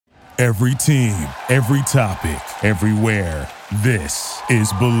Every team, every topic, everywhere. This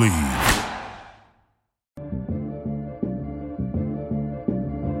is Believe.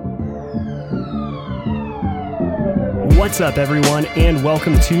 What's up, everyone, and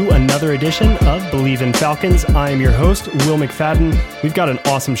welcome to another edition of Believe in Falcons. I am your host, Will McFadden. We've got an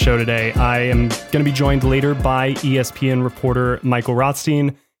awesome show today. I am going to be joined later by ESPN reporter Michael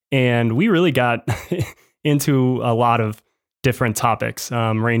Rothstein, and we really got into a lot of different topics,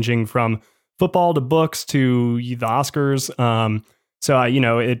 ranging from football to books to the Oscars.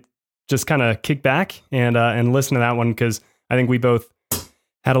 It just kind of kick back and listen to that one, because I think we both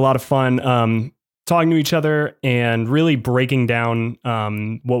had a lot of fun talking to each other and really breaking down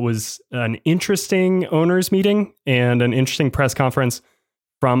what was an interesting owners meeting and an interesting press conference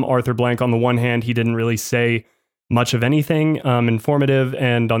from Arthur Blank. On the one hand, he didn't really say much of anything informative,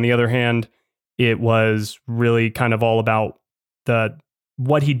 and on the other hand, it was really kind of all about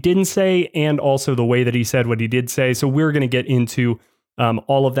what he didn't say and also the way that he said what he did say. So we're going to get into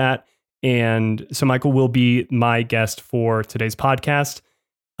all of that. And so Michael will be my guest for today's podcast.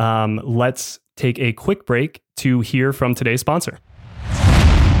 Let's take a quick break to hear from today's sponsor.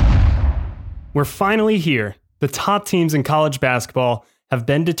 We're finally here. The top teams in college basketball have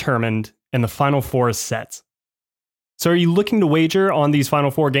been determined and the Final Four is set. So are you looking to wager on these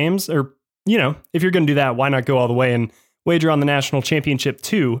Final Four games? Or, if you're going to do that, why not go all the way and wager on the national championship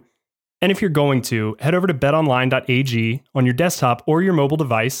too? And if you're going to, head over to betonline.ag on your desktop or your mobile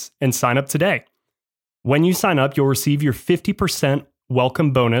device and sign up today. When you sign up, you'll receive your 50%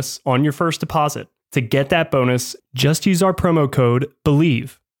 welcome bonus on your first deposit. To get that bonus, just use our promo code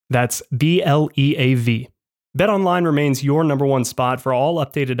BELIEVE. That's BLEAV. BetOnline remains your number one spot for all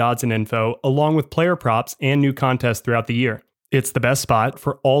updated odds and info, along with player props and new contests throughout the year. It's the best spot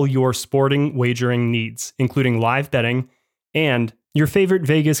for all your sporting wagering needs, including live betting and your favorite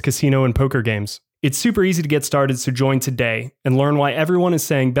Vegas casino and poker games. It's super easy to get started, so join today and learn why everyone is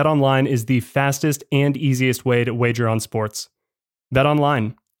saying BetOnline is the fastest and easiest way to wager on sports.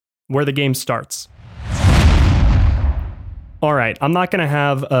 BetOnline, where the game starts. All right, I'm not going to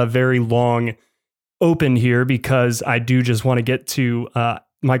have a very long open here because I do just want to get to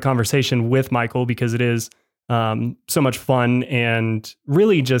my conversation with Michael, because it is so much fun, and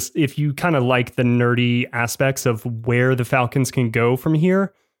really just if you kind of like the nerdy aspects of where the Falcons can go from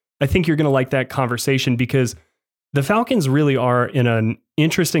here, I think you're going to like that conversation, because the Falcons really are in an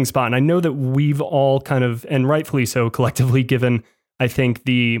interesting spot. And I know that we've all kind of, and rightfully so, collectively given, I think,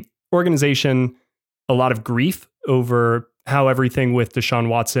 the organization a lot of grief over how everything with Deshaun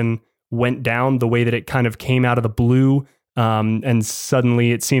Watson went down, the way that it kind of came out of the blue. And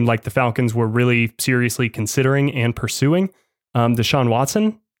suddenly it seemed like the Falcons were really seriously considering and pursuing Deshaun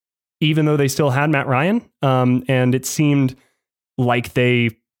Watson, even though they still had Matt Ryan. And it seemed like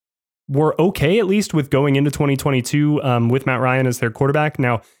they were okay, at least with going into 2022 with Matt Ryan as their quarterback.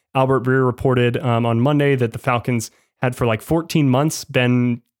 Now, Albert Breer reported on Monday that the Falcons had for like 14 months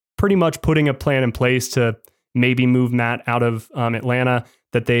been pretty much putting a plan in place to maybe move Matt out of Atlanta,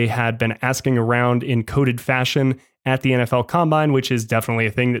 that they had been asking around in coded fashion at the NFL Combine, which is definitely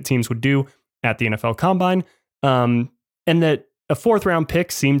a thing that teams would do at the NFL Combine, and that a fourth round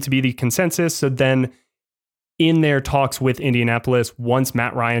pick seemed to be the consensus. So then in their talks with Indianapolis, once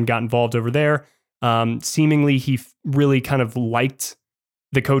Matt Ryan got involved over there, seemingly he really kind of liked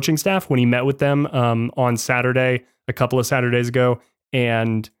the coaching staff when he met with them on Saturday, a couple of Saturdays ago,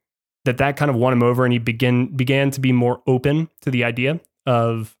 and that kind of won him over, and he began to be more open to the idea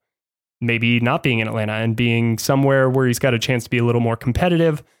of maybe not being in Atlanta and being somewhere where he's got a chance to be a little more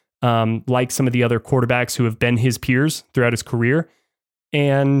competitive, like some of the other quarterbacks who have been his peers throughout his career.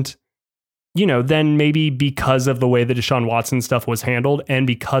 And, then maybe because of the way the Deshaun Watson stuff was handled, and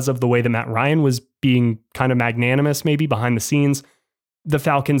because of the way that Matt Ryan was being kind of magnanimous, maybe behind the scenes, the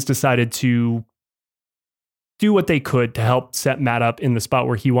Falcons decided to do what they could to help set Matt up in the spot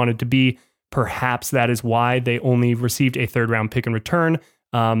where he wanted to be. Perhaps that is why they only received a third round pick in return.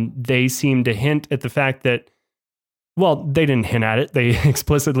 They seemed to hint at the fact that, well, they didn't hint at it. They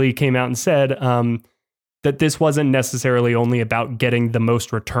explicitly came out and said that this wasn't necessarily only about getting the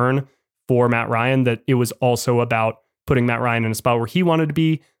most return for Matt Ryan, that it was also about putting Matt Ryan in a spot where he wanted to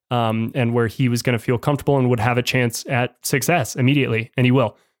be, and where he was going to feel comfortable and would have a chance at success immediately, and he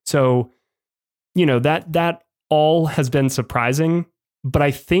will. So, that all has been surprising, but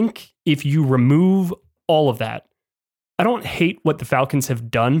I think if you remove all of that, I don't hate what the Falcons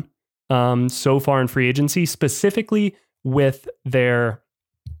have done so far in free agency, specifically with their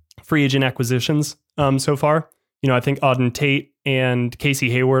free agent acquisitions so far. I think Auden Tate and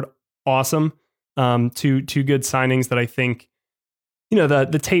Casey Hayward, awesome. Two good signings that I think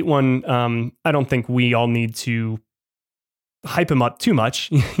the Tate one, I don't think we all need to hype him up too much.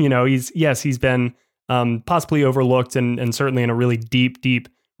 He's been possibly overlooked and certainly in a really deep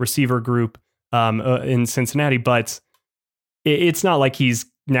receiver group in Cincinnati, but it's not like he's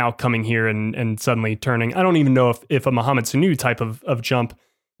now coming here and suddenly turning. I don't even know if a Mohamed Sanu type of jump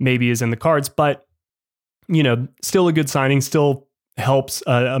maybe is in the cards, but still a good signing, still helps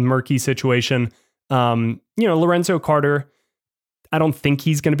a murky situation. Lorenzo Carter, I don't think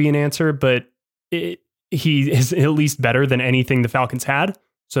he's going to be an answer, but he is at least better than anything the Falcons had.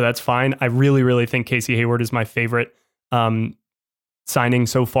 So that's fine. I really, really think Casey Hayward is my favorite signing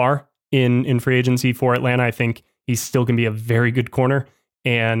so far in free agency for Atlanta. I think he's still going to be a very good corner.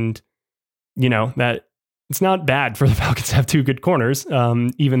 And, that it's not bad for the Falcons to have two good corners,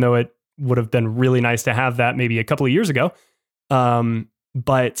 even though it would have been really nice to have that maybe a couple of years ago.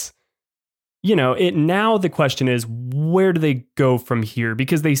 But now the question is, where do they go from here?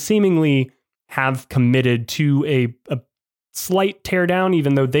 Because they seemingly have committed to a slight teardown,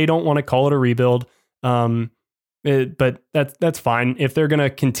 even though they don't want to call it a rebuild. But that's fine. If they're going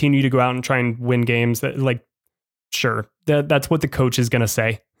to continue to go out and try and win games, sure, that's what the coach is going to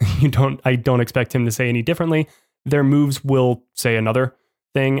say. I don't expect him to say any differently. Their moves will say another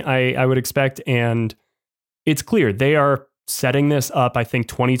thing, I would expect. And it's clear they are setting this up. I think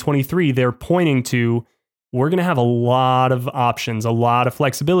 2023, they're pointing to, we're going to have a lot of options, a lot of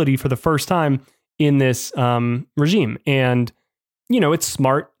flexibility for the first time in this regime. And, it's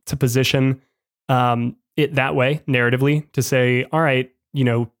smart to position it that way narratively, to say, all right,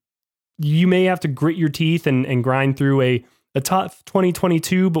 you may have to grit your teeth and grind through a tough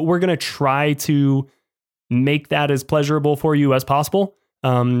 2022, but we're going to try to make that as pleasurable for you as possible.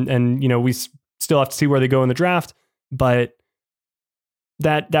 And we still have to see where they go in the draft, but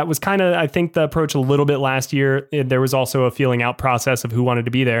that was kind of, I think, the approach a little bit last year. There was also a feeling out process of who wanted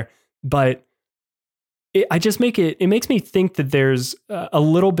to be there, but it makes me think that there's a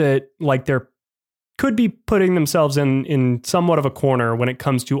little bit like they're could be putting themselves in somewhat of a corner when it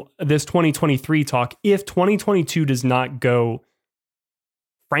comes to this 2023 talk. If 2022 does not go,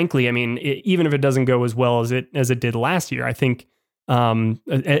 frankly, I mean, even if it doesn't go as well as it did last year, I think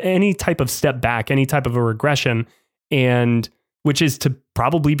any type of step back, any type of a regression, and which is to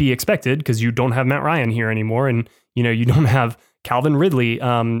probably be expected because you don't have Matt Ryan here anymore, and you don't have Calvin Ridley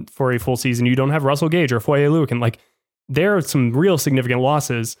for a full season, you don't have Russell Gage or Foye Oluokun. There are some real significant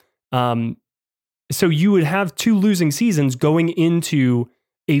losses. So you would have two losing seasons going into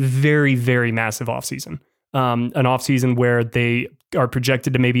a very, very massive offseason. An offseason where they are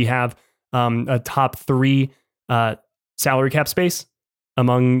projected to maybe have a top 3 salary cap space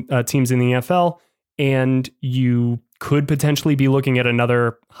among teams in the NFL. And you could potentially be looking at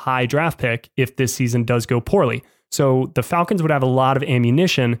another high draft pick if this season does go poorly. So the Falcons would have a lot of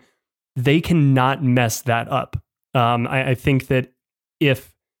ammunition. They cannot mess that up. I think that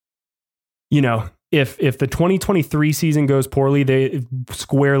if the 2023 season goes poorly, they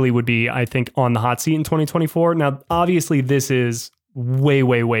squarely would be, I think, on the hot seat in 2024. Now, obviously, this is way,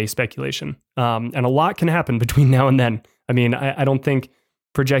 way, way speculation. And a lot can happen between now and then. I mean, I don't think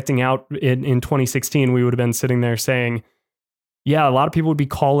projecting out in 2016, we would have been sitting there saying, yeah, a lot of people would be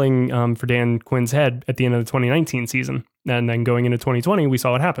calling for Dan Quinn's head at the end of the 2019 season. And then going into 2020, we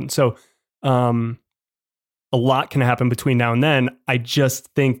saw what happened. So a lot can happen between now and then. I just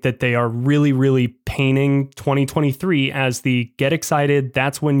think that they are really, really painting 2023 as the get excited.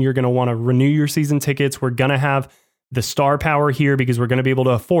 That's when you're going to want to renew your season tickets. We're going to have the star power here because we're going to be able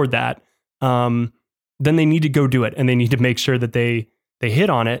to afford that. Then they need to go do it. And they need to make sure that they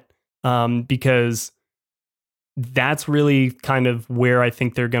hit on it because that's really kind of where I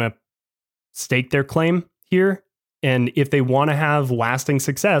think they're going to stake their claim here. And if they want to have lasting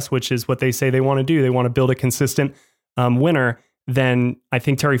success, which is what they say they want to do, they want to build a consistent winner, then I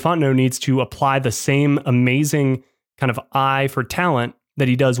think Terry Fontenot needs to apply the same amazing kind of eye for talent that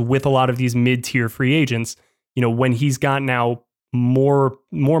he does with a lot of these mid-tier free agents. When he's got now more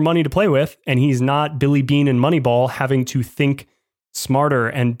money to play with, and he's not Billy Beane and Moneyball having to think smarter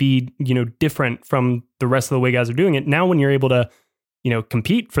and be, different from the rest of the way guys are doing it. Now, when you're able to,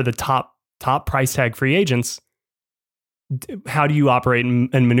 compete for the top price tag free agents, how do you operate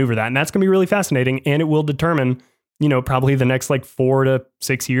and maneuver that? And that's going to be really fascinating. And it will determine, probably the next 4 to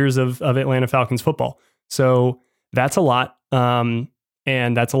 6 years of Atlanta Falcons football. So that's a lot. And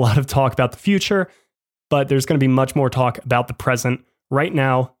that's a lot of talk about the future, but there's going to be much more talk about the present right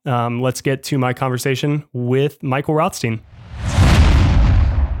now. Let's get to my conversation with Michael Rothstein.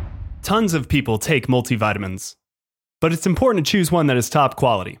 Tons of people take multivitamins, but it's important to choose one that is top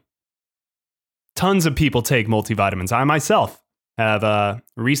quality. Tons of people take multivitamins. I myself have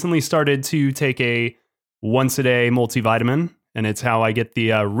recently started to take a once a day multivitamin, and it's how I get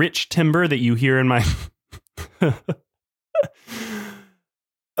the rich timber that you hear in my.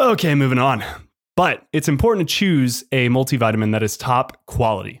 Okay, moving on. But it's important to choose a multivitamin that is top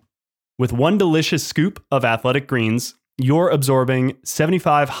quality. With one delicious scoop of Athletic Greens, you're absorbing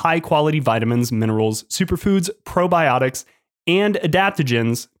 75 high-quality vitamins, minerals, superfoods, probiotics, and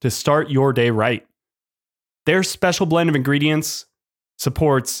adaptogens to start your day right. Their special blend of ingredients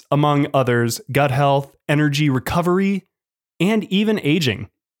supports, among others, gut health, energy recovery, and even aging.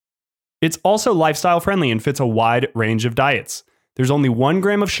 It's also lifestyle-friendly and fits a wide range of diets. There's only 1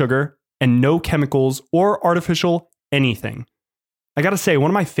 gram of sugar and no chemicals or artificial anything. I gotta say, one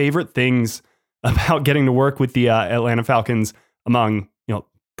of my favorite things about getting to work with the Atlanta Falcons, among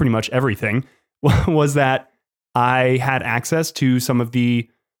pretty much everything, was that I had access to some of the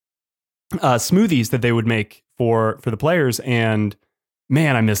smoothies that they would make for the players, and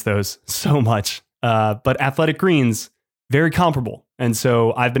man, I miss those so much. But Athletic Greens, very comparable, and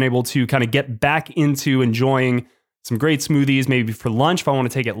so I've been able to kind of get back into enjoying some great smoothies, maybe for lunch if I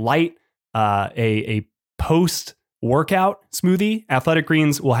want to take it light. A post-workout smoothie, Athletic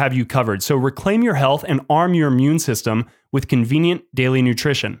Greens will have you covered. So reclaim your health and arm your immune system with convenient daily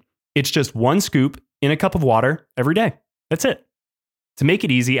nutrition. It's just 1 scoop in a cup of water every day. That's it. To make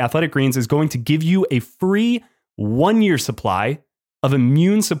it easy, Athletic Greens is going to give you a free 1-year supply of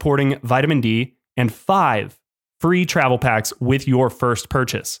immune-supporting vitamin D and 5 free travel packs with your first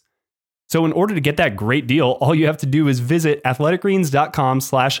purchase. So in order to get that great deal, all you have to do is visit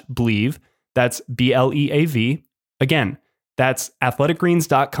athleticgreens.com/bleav. That's BLEAV. Again, that's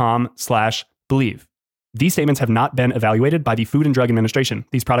athleticgreens.com/bleav. These statements have not been evaluated by the Food and Drug Administration.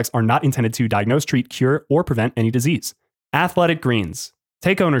 These products are not intended to diagnose, treat, cure, or prevent any disease. Athletic Greens.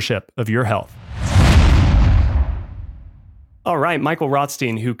 Take ownership of your health. All right, Michael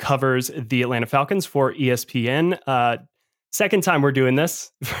Rothstein, who covers the Atlanta Falcons for ESPN. Second time we're doing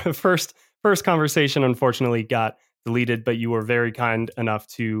this. First conversation, unfortunately, got deleted, but you were very kind enough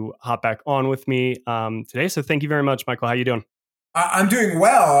to hop back on with me today. So thank you very much, Michael. How you doing? I'm doing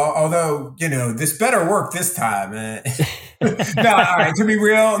well, although, this better work this time. No, all right, to be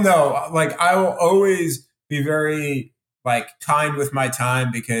real, no, I will always be very, kind with my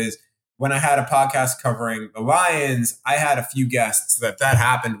time, because when I had a podcast covering the Lions, I had a few guests that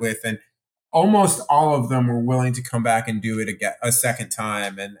happened with, and almost all of them were willing to come back and do it again a second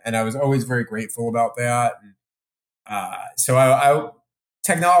time. And I was always very grateful about that. And so I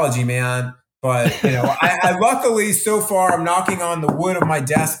technology, man. But, I luckily so far, I'm knocking on the wood of my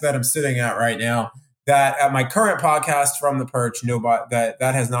desk that I'm sitting at right now, that at my current podcast from the Perch, that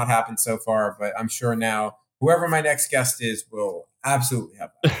has not happened so far. But I'm sure now whoever my next guest is will absolutely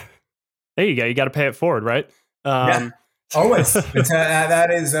have that. There you go. You got to pay it forward, right? Yeah. Always.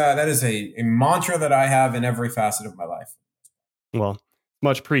 That is a mantra that I have in every facet of my life. Well,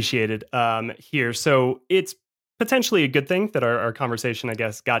 much appreciated here. So it's potentially a good thing that our conversation, I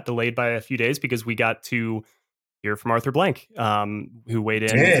guess, got delayed by a few days, because we got to hear from Arthur Blank, who weighed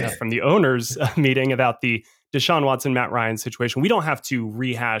in from the owners meeting about the Deshaun Watson, Matt Ryan situation. We don't have to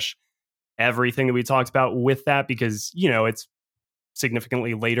rehash everything that we talked about with that, because, it's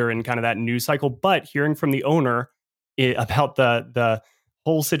significantly later in kind of that news cycle. But hearing from the owner about the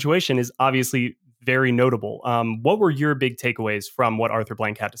whole situation is obviously very notable. What were your big takeaways from what Arthur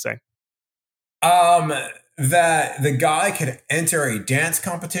Blank had to say? That the guy could enter a dance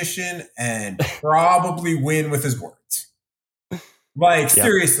competition and probably win with his words. Yep.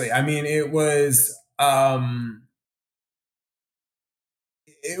 Seriously. I mean, it was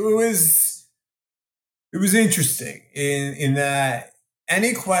interesting in that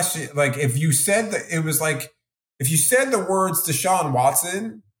any question, if you said that it was if you said the words Deshaun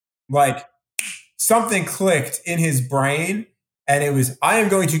Watson, something clicked in his brain, and it was, I am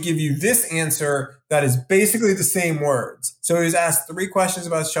going to give you this answer that is basically the same words. So he was asked 3 questions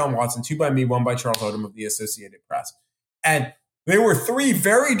about Deshaun Watson, 2 by me, 1 by Charles Odom of the Associated Press. And they were 3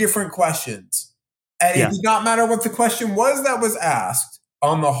 very different questions. And it did not matter what the question was that was asked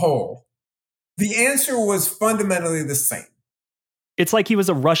on the whole. The answer was fundamentally the same. It's like he was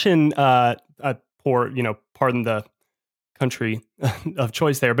a Russian, pardon the country of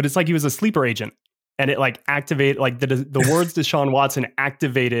choice there, but it's like he was a sleeper agent, and it activated, the words Deshaun Watson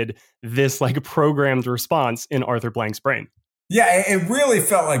activated this programmed response in Arthur Blank's brain. Yeah, it really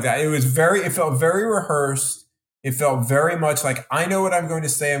felt like that. It felt very rehearsed. It felt very much like, I know what I'm going to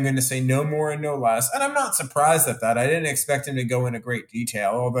say. I'm going to say no more and no less. And I'm not surprised at that. I didn't expect him to go into great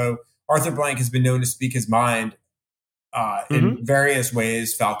detail, although Arthur Blank has been known to speak his mind in various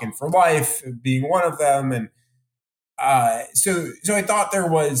ways, Falcon for life being one of them. And so I thought there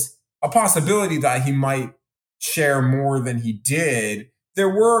was a possibility that he might share more than he did. There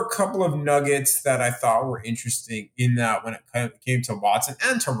were a couple of nuggets that I thought were interesting in that when it kind of came to Watson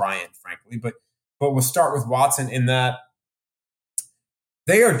and to Ryan, frankly. But we'll start with Watson in that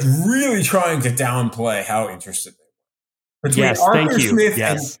they are really trying to downplay how interested they were.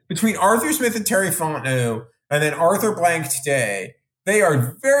 Between Arthur Smith and Terry Fontenot, and then Arthur Blank today, they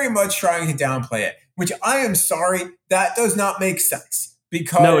are very much trying to downplay it, which I am sorry, that does not make sense.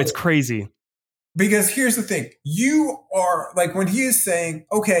 No, it's crazy. Because here's the thing. You are, like, when he is saying,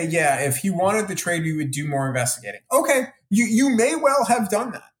 okay, yeah, if he wanted the trade, we would do more investigating. Okay, you may well have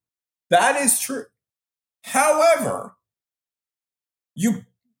done that. That is true. However, you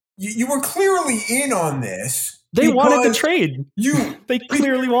were clearly in on this. They wanted the trade. They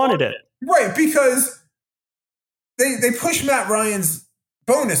clearly wanted it. Right, because they pushed Matt Ryan's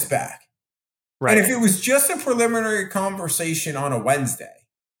bonus back. Right. And if it was just a preliminary conversation on a Wednesday,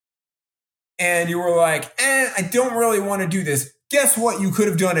 and you were like, I don't really want to do this, guess what you could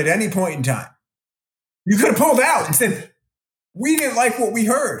have done at any point in time? You could have pulled out and said, we didn't like what we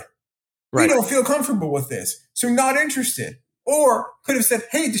heard. Right. We don't feel comfortable with this, so not interested. Or could have said,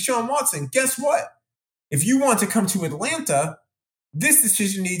 hey, Deshaun Watson, guess what? If you want to come to Atlanta, this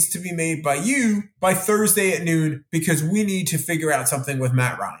decision needs to be made by you by Thursday at noon because we need to figure out something with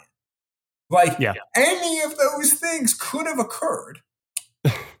Matt Ryan. Any of those things could have occurred.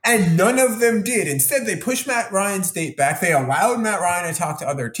 And none of them did. Instead, they pushed Matt Ryan's date back. They allowed Matt Ryan to talk to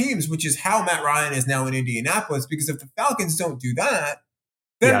other teams, which is how Matt Ryan is now in Indianapolis. Because if the Falcons don't do that,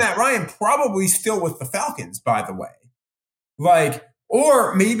 then Matt Ryan probably still with the Falcons, by the way.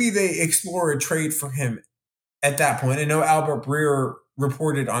 Or maybe they explore a trade for him at that point. I know Albert Breer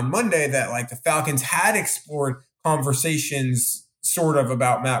reported on Monday that the Falcons had explored conversations sort of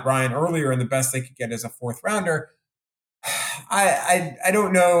about Matt Ryan earlier, and the best they could get is a fourth rounder. I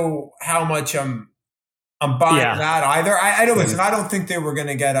don't know how much I'm buying that either. I don't listen. I don't think they were going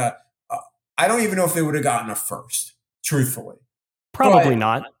to get I don't even know if they would have gotten a first, truthfully. Probably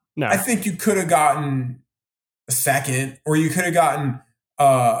not. No, I think you could have gotten a second, or you could have gotten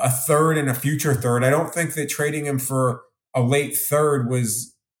a third and a future third. I don't think that trading him for a late third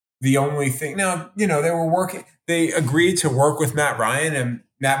was the only thing. Now, they agreed to work with Matt Ryan and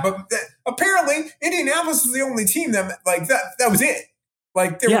Matt, but apparently Indianapolis was the only team that that was it.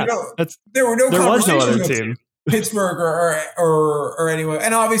 There were no conversations with team. Pittsburgh or anyone.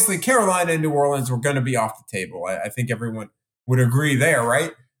 And obviously Carolina and New Orleans were going to be off the table. I think everyone would agree there,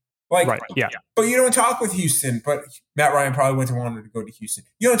 right? Right, yeah. But you don't talk with Houston, but Matt Ryan probably wouldn't have wanted to go to Houston.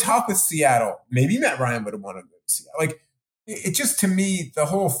 You don't talk with Seattle. Maybe Matt Ryan would have wanted to go to Seattle. It just, to me, the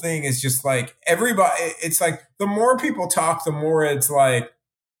whole thing is just everybody, it's the more people talk, the more it's whirling.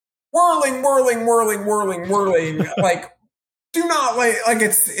 Do not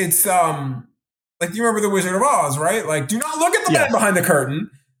it's you remember the Wizard of Oz, right? Do not look at the man behind the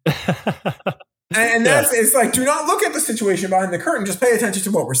curtain. And that's it's do not look at the situation behind the curtain, just pay attention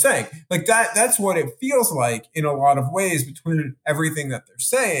to what we're saying. That's what it feels like in a lot of ways between everything that they're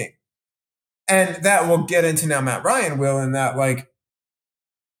saying. And that we'll get into now, Matt Ryan will, in that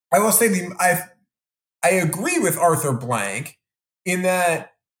I will say I agree with Arthur Blank in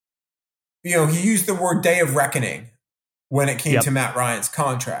that he used the word day of reckoning when it came to Matt Ryan's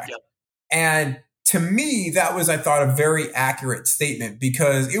contract. And to me, that was, I thought, a very accurate statement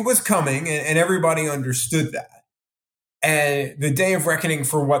because it was coming and everybody understood that. And the day of reckoning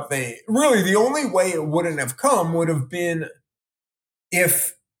for what the only way it wouldn't have come would have been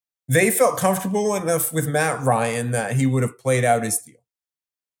if they felt comfortable enough with Matt Ryan that he would have played out his deal.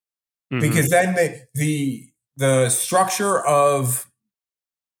 Mm-hmm. Because then the structure of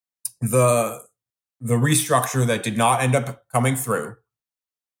the restructure that did not end up coming through,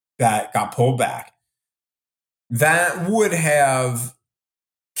 that got pulled back, that would have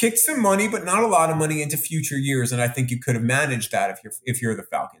kicked some money, but not a lot of money into future years. And I think you could have managed that if you're the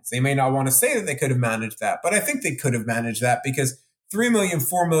Falcons. They may not want to say that they could have managed that, but I think they could have managed that because $3 million,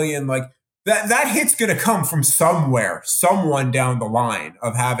 $4 million, that hit's going to come from somewhere, someone down the line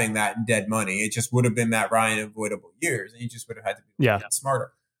of having that in dead money. It just would have been Matt Ryan avoidable years, and you just would have had to be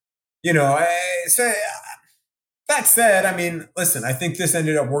smarter. So that said, I mean, listen, I think this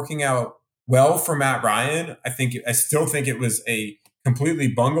ended up working out well for Matt Ryan. I still think it was a completely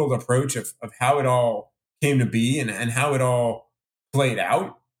bungled approach of how it all came to be and how it all played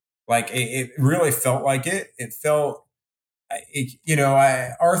out. It really felt like it. It felt,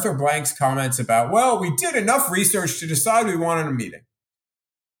 Arthur Blank's comments about, well, we did enough research to decide we wanted a meeting.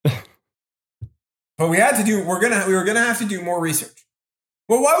 But we were going to have to do more research.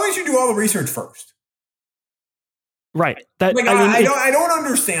 Well, why would you do all the research first? Right. That Like, I don't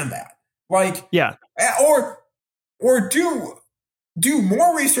understand that. Like, yeah. Or do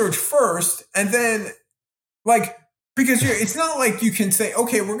more research first, and then like, because it's not like you can say,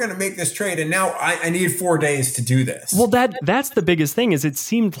 okay, we're going to make this trade, and now I need 4 days to do this. Well, that's the biggest thing. Is it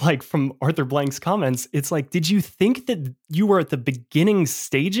seemed like from Arthur Blank's comments, it's like, did you think that you were at the beginning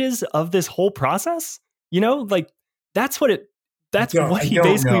stages of this whole process? You know, like that's what he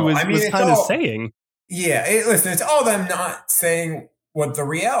basically was kind of saying. Yeah, listen, it's all them not saying what the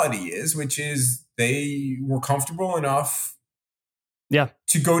reality is, which is they were comfortable enough,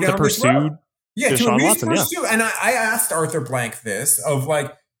 to go down this road. Yeah, to at least pursue. And I asked Arthur Blank this of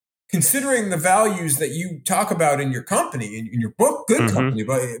like, considering the values that you talk about in your company, in your book, good company,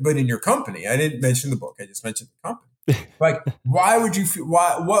 but in your company, I didn't mention the book, I just mentioned the company. Like, why would you feel?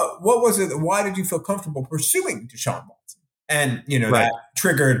 What was it? Why did you feel comfortable pursuing Deshaun Watson? And that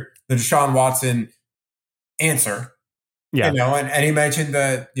triggered the Deshaun Watson answer. Yeah, and he mentioned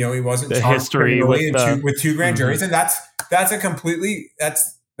that he wasn't the history with two grand juries, and that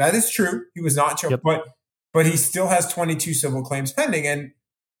is true. He was not charged, but he still has 22 civil claims pending, and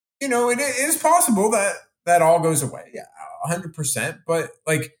it is possible that all goes away. Yeah, 100%. But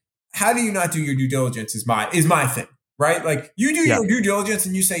like, how do you not do your due diligence? Is my thing, right? Like, you do your due diligence,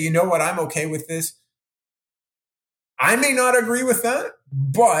 and you say, you know what, I'm okay with this. I may not agree with that,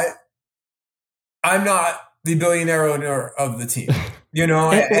 but I'm not the billionaire owner of the team,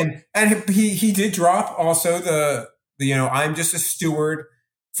 and he did drop also the I'm just a steward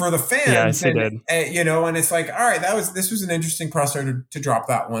for the fans. Yes, he did. And it's like, all right, this was an interesting presser to drop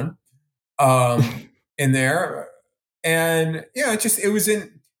that one in there. And I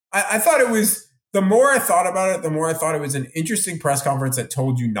thought it was, the more I thought about it, the more I thought it was an interesting press conference that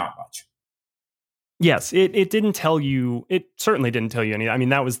told you not much. Yes, it didn't tell you. It certainly didn't tell you anything. I mean,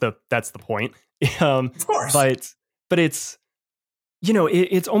 that's the point. Of course, but it's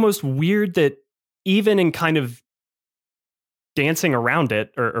it's almost weird that even in kind of dancing around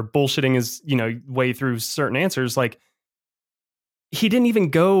it or bullshitting his way through certain answers, like he didn't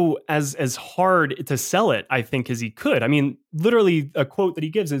even go as hard to sell it, I think, as he could. I mean, literally a quote that he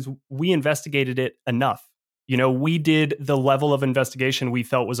gives is, "We investigated it enough. We did the level of investigation we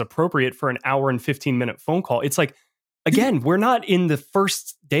felt was appropriate for an hour and 15-minute phone call." It's like, again, we're not in the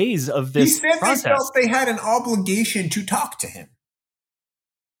first days of this process. They felt they had an obligation to talk to him.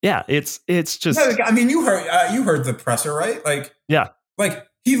 Yeah, it's just. I mean, you heard the presser, right? Like, yeah, like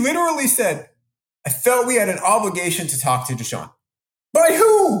he literally said, "I felt we had an obligation to talk to Deshaun." By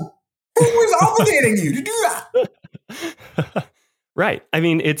who? Who was obligating you to do that? Right. I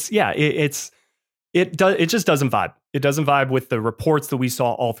mean, it just doesn't vibe. It doesn't vibe with the reports that we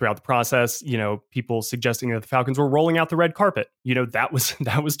saw all throughout the process. People suggesting that the Falcons were rolling out the red carpet. That was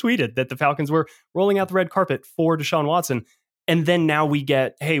tweeted that the Falcons were rolling out the red carpet for Deshaun Watson. And then now we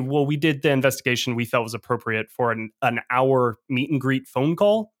get, hey, well, we did the investigation we felt was appropriate for an hour meet and greet phone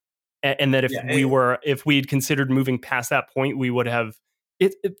call. And that if we'd considered moving past that point, we would have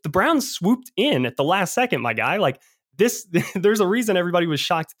the Browns swooped in at the last second, my guy. Like this, there's a reason everybody was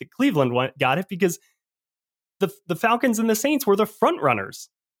shocked that Cleveland got it, because the Falcons and the Saints were the front runners.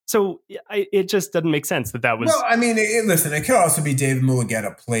 So it just doesn't make sense that was. Well, I mean, listen, it could also be David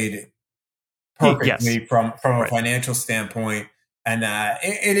Mulugheta played it perfectly from a financial standpoint, and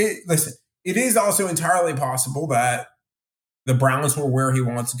listen, it is also entirely possible that the Browns were where he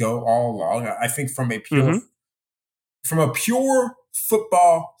wants to go all along. I think from a pure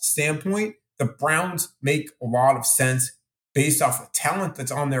football standpoint, the Browns make a lot of sense based off the talent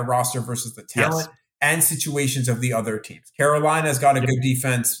that's on their roster versus the talent and situations of the other teams. Carolina's got a good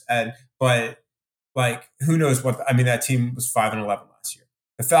defense, but like, who knows what? I mean, that team was 5-11 last year.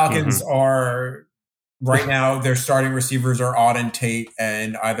 The Falcons are right now. Their starting receivers are Auden Tate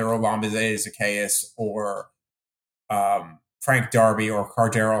and either Olamide Zaccheaus or Frank Darby or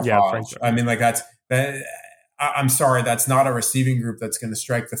Cardero Hodge. I mean, like that. I'm sorry, that's not a receiving group that's going to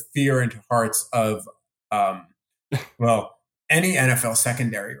strike the fear into hearts of, any NFL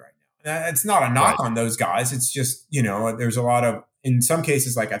secondary right now. It's not a knock on those guys. It's just, there's a lot of, in some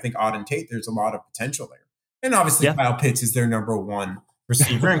cases, like I think Auden Tate, there's a lot of potential there. And obviously Kyle Pitts is their number one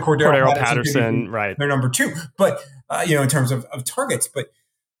receiver, and Cordero Patterson, right, they're number two. But, in terms of targets, but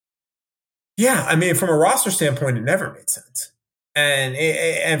yeah, I mean, from a roster standpoint, it never made sense.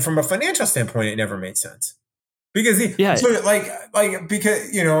 And from a financial standpoint, it never made sense. Because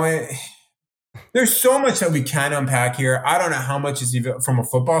there's so much that we can unpack here. I don't know how much is even from a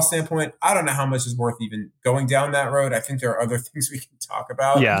football standpoint. I don't know how much is worth even going down that road. I think there are other things we can talk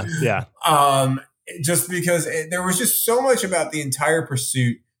about. Yeah. Just because there was just so much about the entire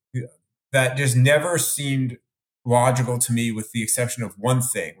pursuit that just never seemed logical to me with the exception of one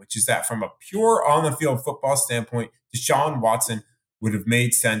thing, which is that from a pure on the field football standpoint, Deshaun Watson would have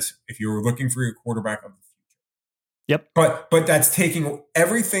made sense if you were looking for your quarterback of the future. Yep. But that's taking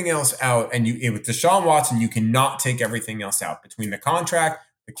everything else out. And with Deshaun Watson, you cannot take everything else out between the contract,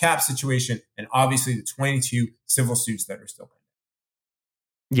 the cap situation, and obviously the 22 civil suits that are still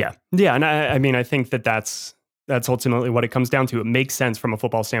pending. Yeah. And I mean, I think that's ultimately what it comes down to. It makes sense from a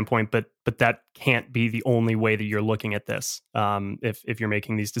football standpoint, but that can't be the only way that you're looking at this. If you're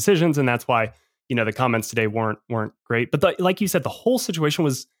making these decisions, and that's why, the comments today weren't great. But like you said, the whole situation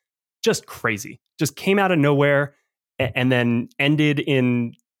was just crazy. Just came out of nowhere and then ended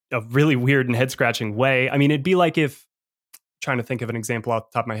in a really weird and head scratching way. I mean, it'd be like if, trying to think of an example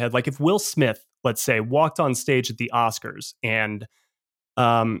off the top of my head, like if Will Smith, let's say, walked on stage at the Oscars and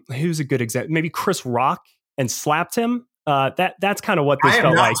who's a good example? Maybe Chris Rock and slapped him. That's kind of what this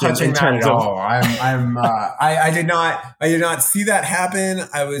felt like in terms of. I did not see that happen.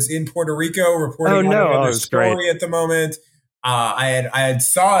 I was in Puerto Rico reporting on another story at the moment. I had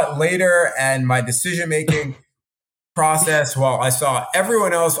saw it later, and my decision making process, while I saw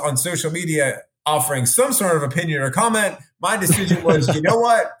everyone else on social media offering some sort of opinion or comment, my decision was, you know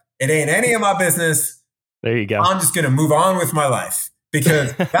what? It ain't any of my business. There you go. I'm just going to move on with my life.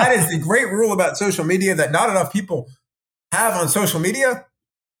 Because that is the great rule about social media that not enough people have on social media.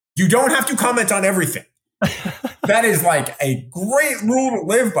 You don't have to comment on everything. That is like a great rule to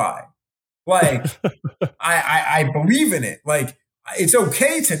live by. Like, I believe in it. Like, it's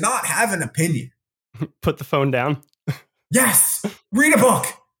okay to not have an opinion. Put the phone down. Yes. Read a book.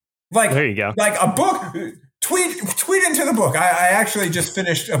 Like, there you go. Like a book. Tweet into the book. I actually just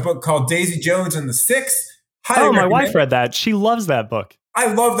finished a book called Daisy Jones and the Six. My wife read that. She loves that book.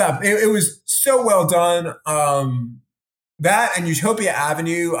 I love that. It was so well done. That and Utopia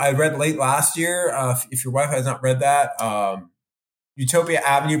Avenue, I read late last year. If your wife has not read that, Utopia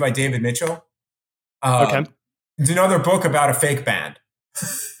Avenue by David Mitchell. Okay. It's another book about a fake band.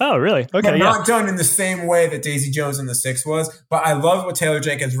 Oh, really? Okay. Not done in the same way that Daisy Jones and the Six was, but I love what Taylor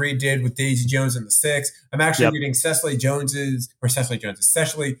Jenkins Reid did with Daisy Jones and the Six. I'm actually reading Cecily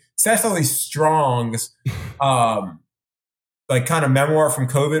Strong's, like kind of memoir from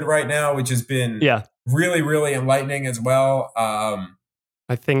COVID right now, which has been really, really enlightening as well. I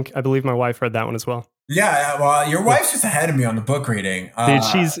believe my wife read that one as well. Yeah, well, your wife's just ahead of me on the book reading. Dude,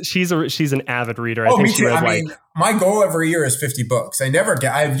 she's an avid reader. Me too. I mean, my goal every year is 50 books.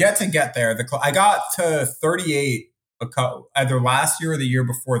 I've yet to get there. I got to 38 either last year or the year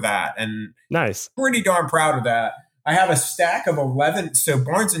before that, and nice. Pretty darn proud of that. I have a stack of 11. So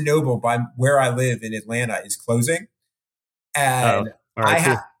Barnes and Noble, by where I live in Atlanta, is closing, and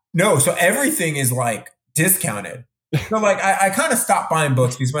so everything is like discounted. So like I kind of stopped buying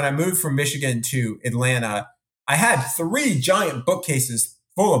books because when I moved from Michigan to Atlanta, I had 3 giant bookcases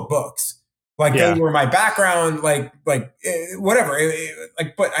full of books. Like they were my background, whatever.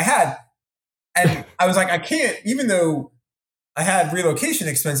 But I had, and I was like, I can't, even though I had relocation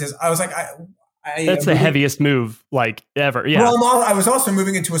expenses, I was like, that's the heaviest move like ever. Yeah. Well, I was also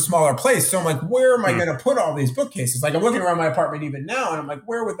moving into a smaller place. So I'm like, where am I going to put all these bookcases? Like I'm looking around my apartment even now and I'm like,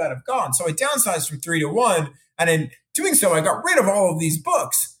 where would that have gone? So I downsized from 3 to 1. And in doing so, I got rid of all of these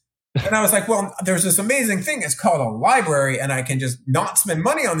books. And I was like, well, there's this amazing thing. It's called a library and I can just not spend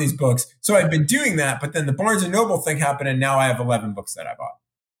money on these books. So I've been doing that. But then the Barnes and Noble thing happened and now I have 11 books that I bought.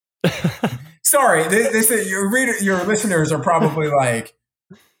 Sorry, your listeners are probably like,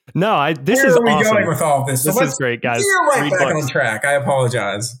 no, this where is are we awesome. going with all this? This is great, guys. You're right back on track. I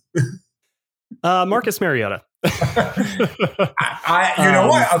apologize. Marcus Mariota. You know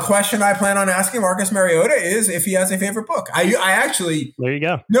what? A question I plan on asking Marcus Mariota is if he has a favorite book. I actually, there you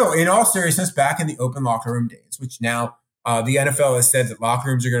go. No, in all seriousness, back in the open locker room days, which now the NFL has said that locker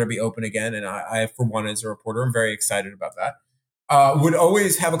rooms are going to be open again, and I, for one, as a reporter, I'm very excited about that. Would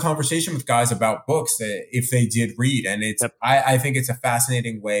always have a conversation with guys about books that if they did read, and it's I think it's a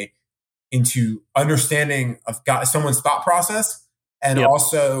fascinating way into understanding of someone's thought process and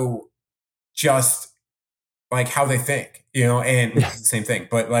also just like how they think, and it's the same thing.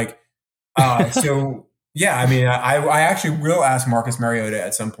 But like, so yeah, I mean, I actually will ask Marcus Mariota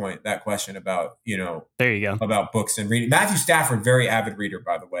at some point that question about, there you go, about books and reading. Matthew Stafford, very avid reader,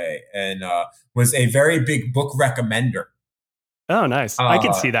 by the way, and was a very big book recommender. Oh, nice. I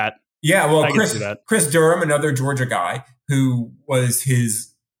can see that. Yeah. Well, Chris Durham, another Georgia guy who was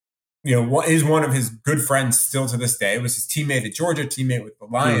his, is one of his good friends still to this day, was his teammate at Georgia, teammate with the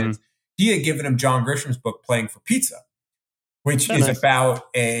Lions. Mm-hmm. He had given him John Grisham's book, Playing for Pizza, which is about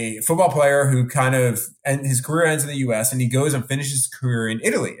a football player who and his career ends in the U.S. and he goes and finishes his career in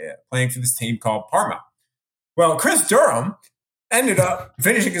Italy, playing for this team called Parma. Well, Chris Durham ended up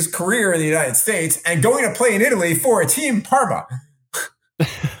finishing his career in the United States and going to play in Italy for a team Parma.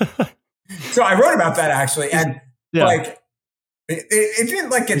 So I wrote about that actually, and like it didn't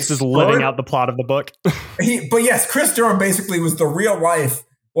like get. He's just living out the plot of the book. But yes, Chris Durham basically was the real life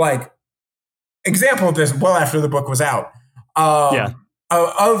like example of this. Well, after the book was out,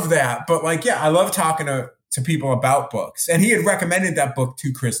 of that. But like, yeah, I love talking to people about books, and he had recommended that book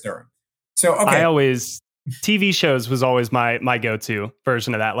to Chris Durham. So okay, TV shows was always my go-to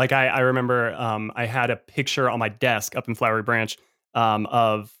version of that. Like I remember I had a picture on my desk up in Flowery Branch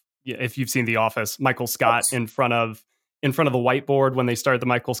of, if you've seen The Office, Michael Scott in front of the whiteboard when they started the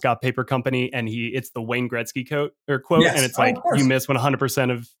Michael Scott Paper Company, and it's the Wayne Gretzky quote, yes. And it's like, you miss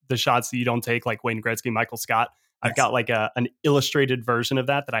 100% of the shots that you don't take, like Wayne Gretzky, Michael Scott. I've got like an illustrated version of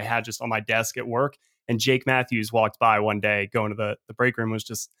that I had just on my desk at work. And Jake Matthews walked by one day going to the break room, was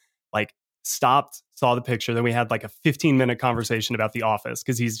just like, stopped, saw the picture. Then we had like a 15-minute conversation about The Office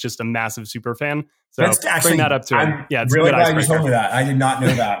because he's just a massive super fan. So bring that up to him. Yeah, it's really a good glad you told me that. I did not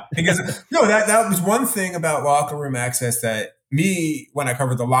know that because that was one thing about locker room access that me, when I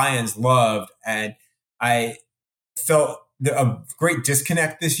covered the Lions, loved, and I felt a great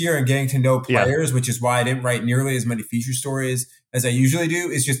disconnect this year in getting to know players, which is why I didn't write nearly as many feature stories as I usually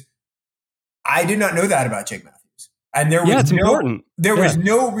do. Is just I did not know that about Jake Matthews. And there was was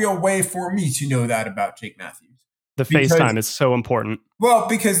no real way for me to know that about Jake Matthews. The FaceTime is so important. Well,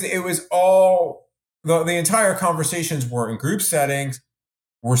 because it was all the entire conversations were in group settings,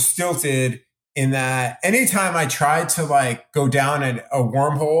 were stilted in that anytime I tried to like go down a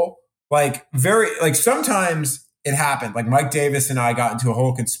wormhole, like sometimes it happened. Like Mike Davis and I got into a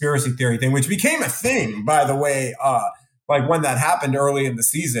whole conspiracy theory thing, which became a thing, by the way, like when that happened early in the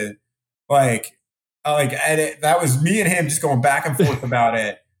season, that was me and him just going back and forth about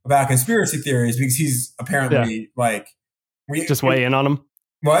conspiracy theories because he's apparently weigh in on him.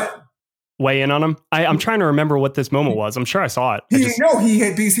 What? Weigh in on him. I'm trying to remember what this moment was. I'm sure I saw it. He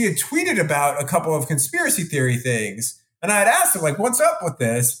had tweeted about a couple of conspiracy theory things, and I had asked him like, "What's up with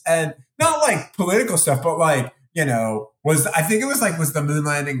this?" And not like political stuff, but like was the moon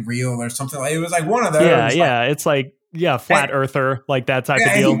landing real or something? Like it was like one of those. Yeah. It's like. Yeah, flat earther, like that type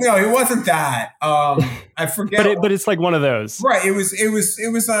of deal. No, it wasn't that. I forget. but it's like one of those. Right. It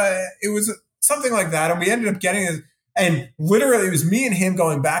was something like that. And we ended up getting it. And literally it was me and him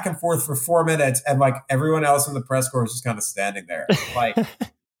going back and forth for 4 minutes. And like everyone else in the press corps was just kind of standing there.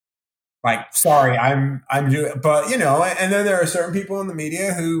 Like, sorry, I'm doing, but and then there are certain people in the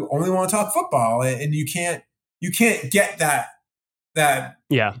media who only want to talk football, and you can't get that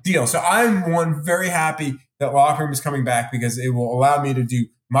deal. So I'm very happy that locker room is coming back because it will allow me to do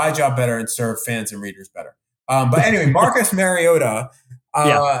my job better and serve fans and readers better. But anyway, Marcus Mariota.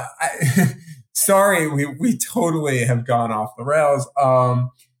 Sorry, we totally have gone off the rails.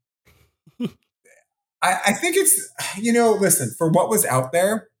 I think it's listen, for what was out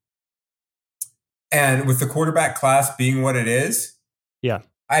there, and with the quarterback class being what it is, I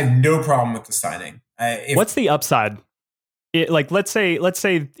have no problem with the signing. What's the upside? Let's say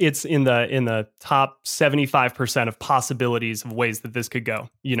it's in the top 75% of possibilities of ways that this could go.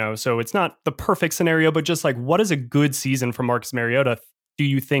 So it's not the perfect scenario, but just like, what is a good season for Marcus Mariota do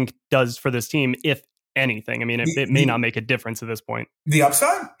you think does for this team, if anything? I mean, it may not make a difference at this point. The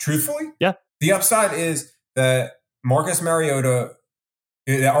upside, truthfully, the upside is that Marcus Mariota,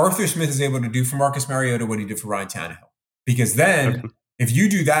 that Arthur Smith is able to do for Marcus Mariota what he did for Ryan Tannehill, because then if you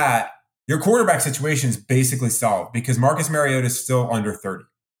do that, your quarterback situation is basically solved because Marcus Mariota is still under 30.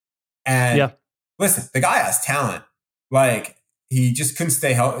 And listen, the guy has talent. Like, he just couldn't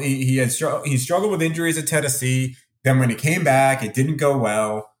stay healthy. He struggled with injuries at Tennessee. Then when he came back, it didn't go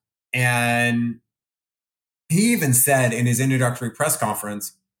well. And he even said in his introductory press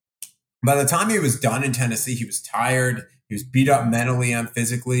conference, by the time he was done in Tennessee, he was tired. He was beat up mentally and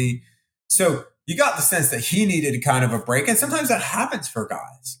physically. So you got the sense that he needed kind of a break. And sometimes that happens for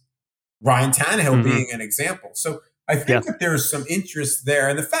guys. Ryan Tannehill being an example. So I think that there's some interest there.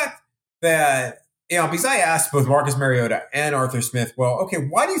 And the fact that, because I asked both Marcus Mariota and Arthur Smith, well, okay,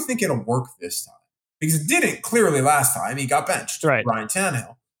 why do you think it'll work this time? Because it didn't clearly last time. He got benched, Ryan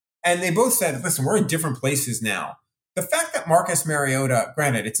Tannehill. And they both said, listen, we're in different places now. The fact that Marcus Mariota,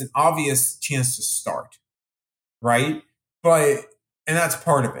 granted, it's an obvious chance to start, right? And that's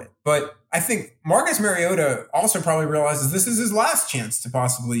part of it. But I think Marcus Mariota also probably realizes this is his last chance to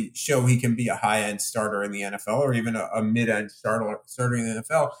possibly show he can be a high-end starter in the NFL or even a mid-end starter in the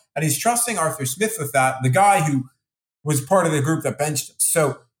NFL. And he's trusting Arthur Smith with that, the guy who was part of the group that benched him.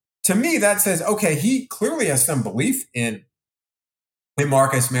 So to me, that says, okay, he clearly has some belief in in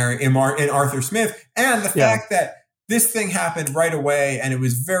Arthur Smith, and the fact that this thing happened right away, and it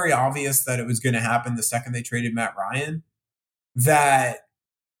was very obvious that it was going to happen the second they traded Matt Ryan. That,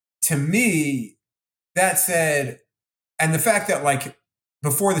 to me, that said, and the fact that like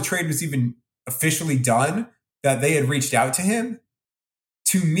before the trade was even officially done, that they had reached out to him,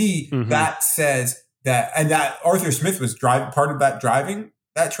 to me, that says that, and that Arthur Smith was part of that driving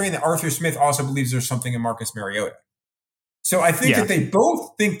that train, that Arthur Smith also believes there's something in Marcus Mariota. So I think that they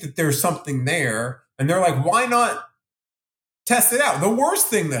both think that there's something there, and they're like, why not test it out? The worst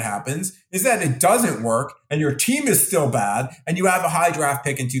thing that happens is that it doesn't work, and your team is still bad, and you have a high draft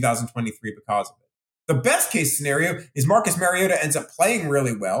pick in 2023 because of it. The best case scenario is Marcus Mariota ends up playing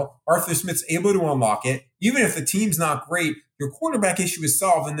really well. Arthur Smith's able to unlock it. Even if the team's not great, your quarterback issue is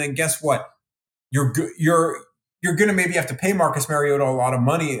solved, and then guess what? You're going to maybe have to pay Marcus Mariota a lot of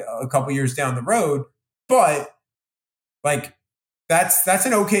money a couple years down the road, but like that's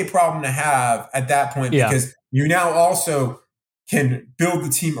an okay problem to have at that point, because you now also can build the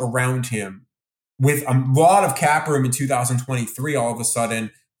team around him with a lot of cap room in 2023. All of a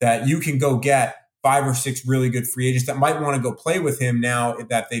sudden, that you can go get 5 or 6 really good free agents that might want to go play with him now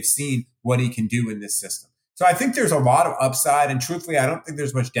that they've seen what he can do in this system. So I think there's a lot of upside, and truthfully, I don't think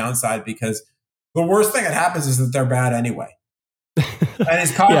there's much downside, because the worst thing that happens is that they're bad anyway. And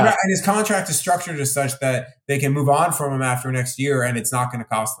his contract is structured as such that they can move on from him after next year, and it's not going to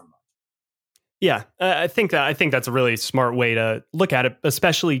cost them much. Yeah, I think that's a really smart way to look at it,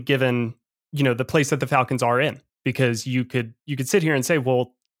 especially given, the place that the Falcons are in, because you could sit here and say,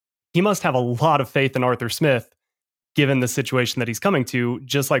 well, he must have a lot of faith in Arthur Smith, given the situation that he's coming to,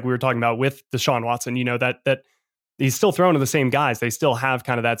 just like we were talking about with Deshaun Watson, that he's still throwing to the same guys. They still have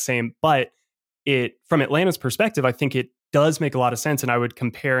kind of that same, but from Atlanta's perspective, I think it does make a lot of sense. And I would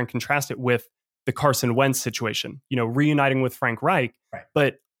compare and contrast it with the Carson Wentz situation, reuniting with Frank Reich. Right.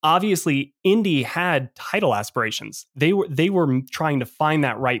 But obviously, Indy had title aspirations. They were trying to find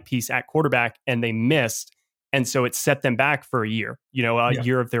that right piece at quarterback, and they missed. And so it set them back for a year,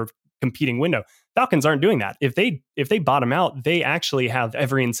 year of their competing window. Falcons aren't doing that. If they bottom out, they actually have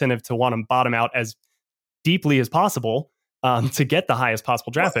every incentive to want to bottom out as deeply as possible to get the highest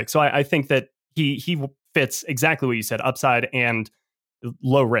possible draft pick. So I think that he fits exactly what you said, upside and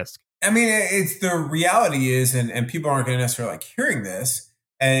low risk. I mean, it's the reality is, and people aren't going to necessarily like hearing this,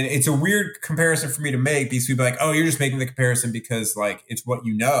 and it's a weird comparison for me to make, because people be like, oh, you're just making the comparison because like it's what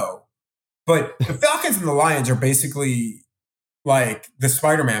you know. But the Falcons and the Lions are basically like the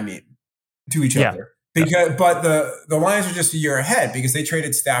Spider-Man meme to each other. But the Lions are just a year ahead because they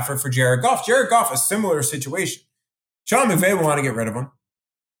traded Stafford for Jared Goff. Jared Goff, a similar situation. Sean McVay will want to get rid of him.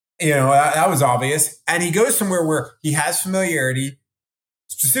 That was obvious. And he goes somewhere where he has familiarity,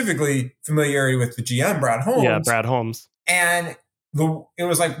 specifically familiarity with the GM, Brad Holmes. Yeah, Brad Holmes. And it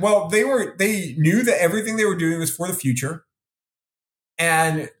was like, well, they knew that everything they were doing was for the future.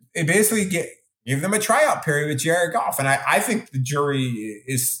 And it basically give them a tryout period with Jared Goff. And I think the jury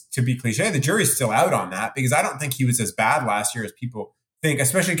is, to be cliche, the jury's still out on that, because I don't think he was as bad last year as people think,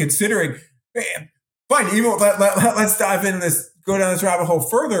 especially considering, fine, let's dive into this, go down this rabbit hole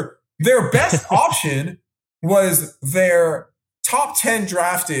further. Their best option was their top 10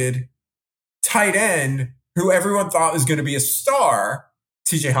 drafted tight end, who everyone thought was going to be a star,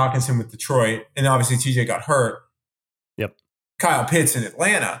 TJ Hawkinson with Detroit. And obviously TJ got hurt. Yep. Kyle Pitts in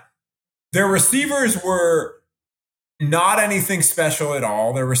Atlanta. Their receivers were not anything special at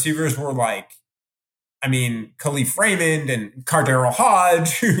all. Their receivers were Khalif Raymond and Cardero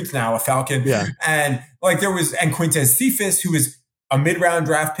Hodge, who's now a Falcon. Yeah. And and Quintez Cephas, who was a mid-round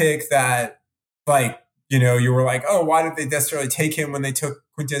draft pick that you were like, oh, why did they necessarily take him when they took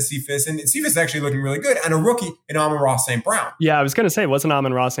Quintez Cephas? And Cephas is actually looking really good. And a rookie in Amon-Ra St. Brown. Yeah, I was going to say, wasn't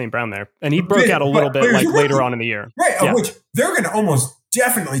Amon-Ra St. Brown there? And he broke out a little bit later on in the year. Right, yeah. Which they're going to almost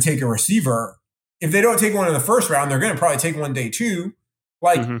definitely take a receiver. If they don't take one in the first round, they're going to probably take one day 2.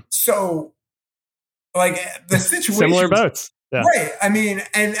 So the situation. Similar boats. Yeah. Right. I mean,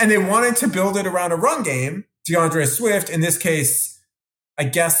 and they wanted to build it around a run game. DeAndre Swift, in this case, I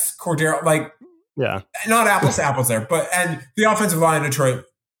guess Cordero, not apples to apples there, and the offensive line in Detroit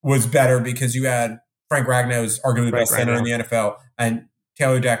was better because you had Frank Ragnow, who's arguably the best center in the NFL, and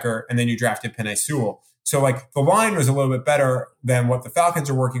Taylor Decker, and then you drafted Penei Sewell. So the line was a little bit better than what the Falcons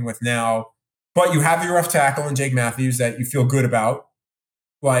are working with now, but you have your rough tackle in Jake Matthews that you feel good about,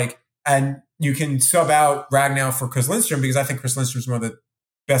 and you can sub out Ragnow for Chris Lindstrom, because I think Chris Lindstrom is one of the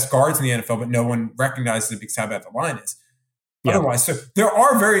best guards in the NFL, but no one recognizes it because how bad the line is. Yeah. Otherwise, so there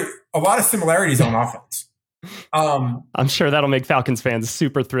are a lot of similarities on offense. I'm sure that'll make Falcons fans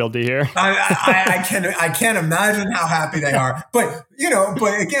super thrilled to hear. I can't imagine how happy they are. But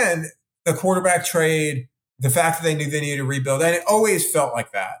again, the quarterback trade, the fact that they knew they needed to rebuild, and it always felt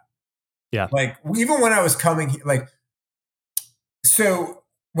like that. Yeah. Like even when I was coming, so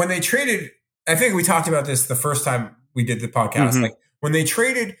when they traded, I think we talked about this the first time we did the podcast. Mm-hmm. Like when they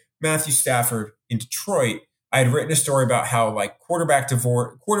traded Matthew Stafford in Detroit, I had written a story about how quarterback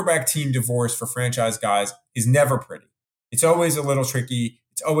team divorce for franchise guys is never pretty. It's always a little tricky.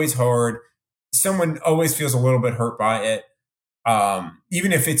 It's always hard. Someone always feels a little bit hurt by it,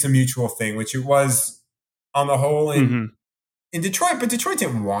 even if it's a mutual thing, which it was on the whole in Detroit. But Detroit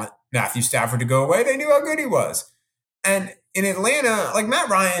didn't want Matthew Stafford to go away. They knew how good he was. And in Atlanta, Matt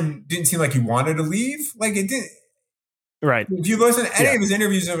Ryan didn't seem like he wanted to leave. It didn't. Right. If you listen to any of his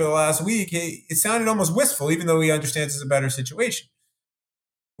interviews over the last week, it sounded almost wistful, even though he understands it's a better situation.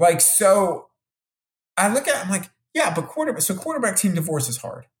 So I look at it, I'm like, yeah, but quarterback team divorce is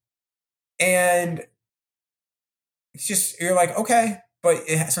hard. And it's just, you're like, okay, but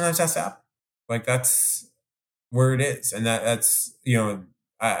it sometimes has to happen. That's where it is. And that's,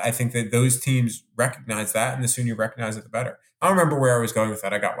 I think that those teams recognize that, and the sooner you recognize it, the better. I don't remember where I was going with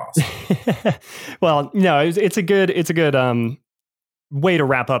that. I got lost. Well, no, it's a good way to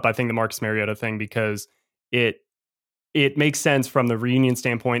wrap up, I think, the Marcus Mariota thing, because it makes sense from the reunion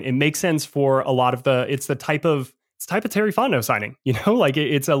standpoint. It makes sense for a lot of it's the type of Terry Fontenot signing,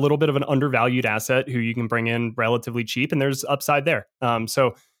 it's a little bit of an undervalued asset who you can bring in relatively cheap, and there's upside there.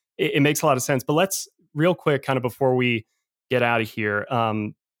 So it makes a lot of sense. But let's real quick, kind of before we get out of here,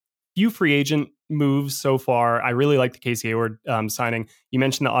 few free agent moves so far. I really like the Casey Hayward signing. You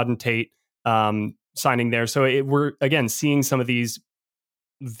mentioned the Auden Tate signing there. So we're, again, seeing some of these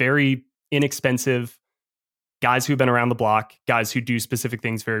very inexpensive guys who've been around the block, guys who do specific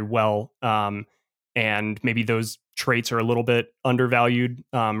things very well. And maybe those traits are a little bit undervalued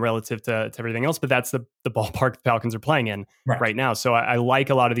relative to everything else, but that's the ballpark the Falcons are playing in right now. So I like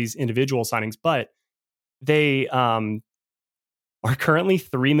a lot of these individual signings, but they are currently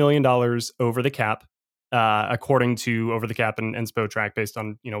 $3 million over the cap, according to Over the Cap and Spotrac, based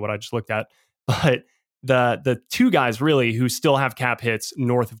on what I just looked at. But the two guys really who still have cap hits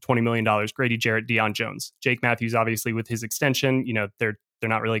north of $20 million, Grady Jarrett, Deion Jones. Jake Matthews, obviously, with his extension, they're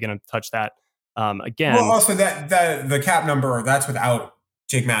not really going to touch that again. Well, also that the cap number, that's without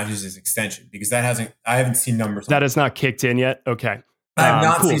Jake Matthews' extension, because I haven't seen numbers. That has not kicked in yet. Okay, I have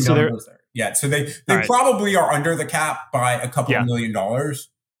not seen numbers there. Yeah, so they probably are under the cap by a couple of $1 million.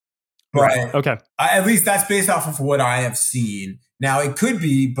 But okay, at least that's based off of what I have seen. Now it could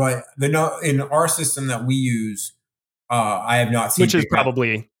be, but in our system that we use, I have not seen. Which is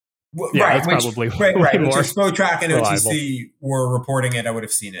probably which more. Which is Spotrac and OTC were reporting it. I would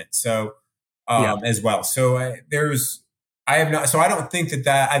have seen it. So as well. So I have not. So I don't think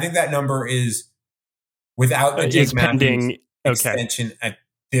that. I think that number is without the Jake Matthews extension at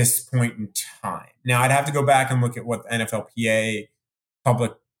this point in time. Now I'd have to go back and look at what the NFLPA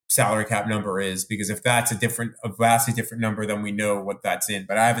public salary cap number is, because if that's a vastly different number, then we know what that's in.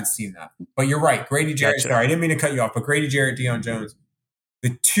 But I haven't seen that. But you're right, Grady Jarrett. Gotcha. Sorry, I didn't mean to cut you off, but Grady Jarrett, Deion Jones,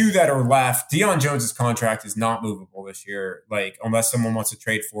 the two that are left. Deion Jones's contract is not movable this year, unless someone wants to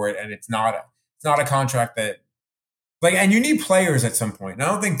trade for it, and it's not a contract that. And you need players at some point. And I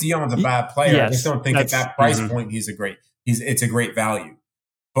don't think Deion's a bad player. Yes, I just don't think at that price point it's a great value.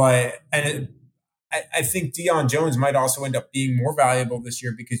 But I think Deion Jones might also end up being more valuable this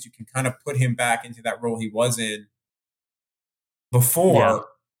year, because you can kind of put him back into that role he was in before,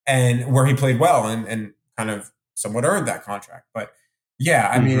 and where he played well and kind of somewhat earned that contract. But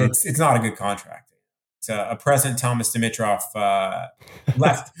I mean, it's not a good contract. It's a present Thomas Dimitroff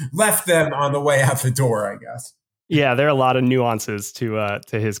left them on the way out the door, I guess. Yeah, there are a lot of nuances to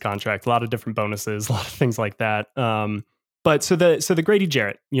his contract, a lot of different bonuses, a lot of things like that. But so the Grady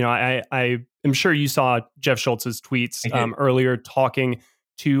Jarrett, I am sure you saw Jeff Schultz's tweets earlier talking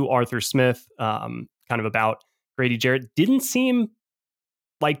to Arthur Smith, kind of about Grady Jarrett. Didn't seem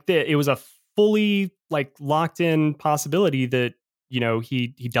like it was a fully locked in possibility that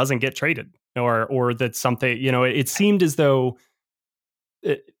he doesn't get traded, or that something it seemed as though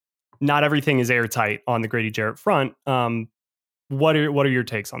not everything is airtight on the Grady Jarrett front. What are your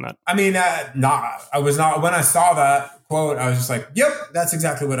takes on that? I mean, I was not, when I saw that quote, I was just like, yep, that's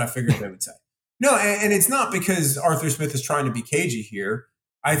exactly what I figured they would say. No, and it's not because Arthur Smith is trying to be cagey here.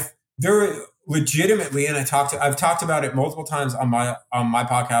 They're legitimately, and I've talked about it multiple times on my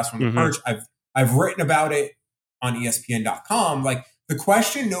podcast from the Perch. I've written about it on ESPN.com. The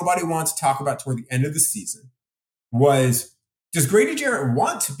question nobody wants to talk about toward the end of the season was, does Grady Jarrett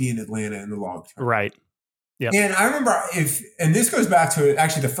want to be in Atlanta in the long term? Right. Yep. And I remember and this goes back to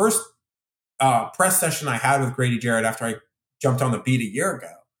actually the first press session I had with Grady Jarrett after I jumped on the beat a year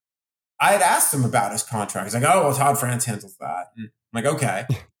ago. I had asked him about his contract. He's like, oh, well, Todd France handles that. And I'm like, okay.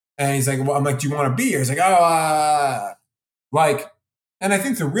 And he's like, well, I'm like, do you want to be here? He's like, and I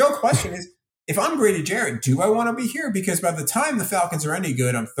think the real question is, if I'm Grady Jarrett, do I want to be here? Because by the time the Falcons are any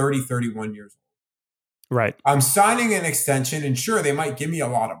good, I'm 30, 31 years old. Right. I'm signing an extension, and sure, they might give me a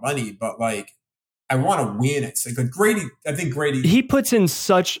lot of money, but like, I want to win. It's like Grady. I think Grady. He puts in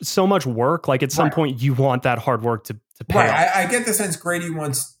so much work. Like at some point, you want that hard work to pay off. I get the sense Grady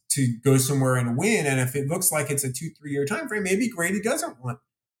wants to go somewhere and win, and if it looks like it's a 2-3 year time frame, maybe Grady doesn't want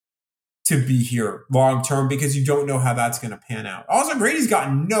to be here long term because you don't know how that's going to pan out. Also, Grady's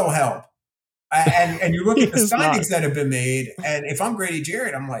gotten no help, and you look at the signings that have been made, and if I'm Grady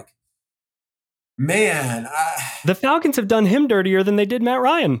Jarrett, I'm like, man, the Falcons have done him dirtier than they did Matt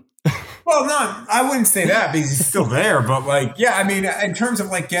Ryan. Well, no, I wouldn't say that because he's still there. But like, yeah, I mean, in terms of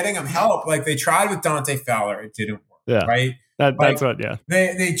like getting him help, like they tried with Dante Fowler, it didn't work. Yeah, right. That's what. Yeah,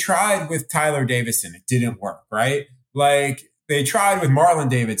 they tried with Tyler Davison, it didn't work. Right. Like they tried with Marlon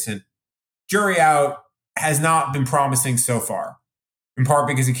Davidson. Jury out, has not been promising so far. In part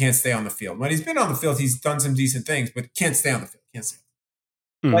because he can't stay on the field. When he's been on the field, he's done some decent things, but can't stay on the field. Can't stay.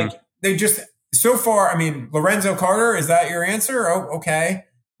 Mm-hmm. Like they just so far. I mean, Lorenzo Carter, is that your answer? Oh, okay.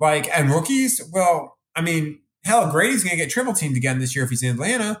 Like, and rookies, well, I mean, hell, Grady's going to get triple teamed again this year if he's in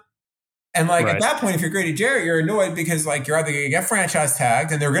Atlanta. And like at that point, if you're Grady Jarrett, you're annoyed because like you're either going to get franchise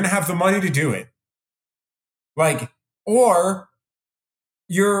tagged and they're going to have the money to do it. Like, or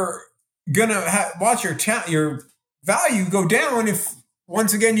you're going to watch your value go down if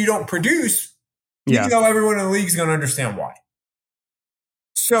once again you don't produce, even though everyone in the league is going to understand why.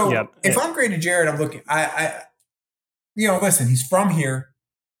 So if I'm Grady Jarrett, I'm looking, listen, he's from here.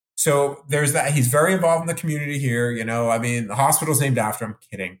 So there's that. He's very involved in the community here. You know, I mean, the hospital's named after him.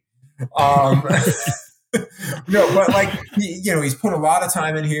 Kidding. No, but like, he's put a lot of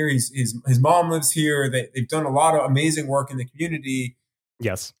time in here. His mom lives here. They've done a lot of amazing work in the community.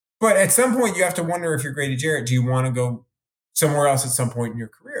 Yes. But at some point, you have to wonder if you're Grady Jarrett, do you want to go somewhere else at some point in your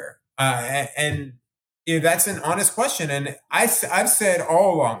career? And that's an honest question. And I've said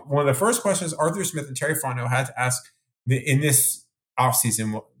all along, one of the first questions Arthur Smith and Terry Fontenot had to ask in this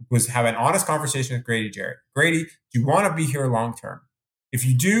offseason was have an honest conversation with Grady Jarrett. Grady, do you want to be here long term? If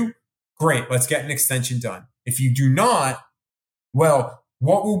you do, great. Let's get an extension done. If you do not, well,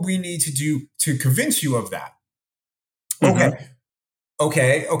 what will we need to do to convince you of that? Mm-hmm.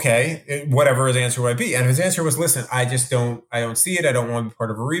 Okay. Whatever his answer might be. And if his answer was, listen, I don't see it. I don't want to be part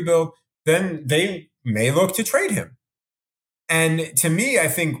of a rebuild. Then they may look to trade him. And to me, I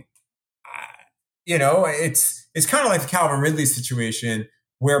think, it's kind of like the Calvin Ridley situation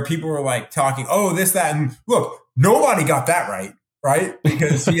where people were like talking, oh, this, that, and look, nobody got that right?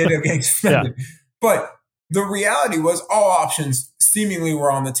 Because he ended up getting suspended. Yeah. But the reality was all options seemingly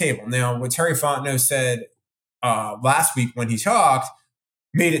were on the table. Now, what Terry Fontenot said last week when he talked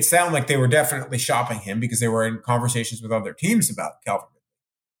made it sound like they were definitely shopping him because they were in conversations with other teams about Calvin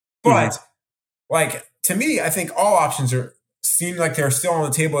Ridley. But like, to me, I think all options seem like they're still on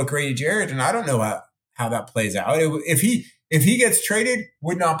the table at Grady Jarrett, and I don't know how that plays out. If he gets traded,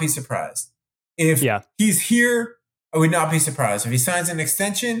 would not be surprised. If he's here, I would not be surprised. If he signs an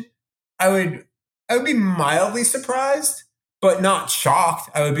extension, I would be mildly surprised, but not shocked.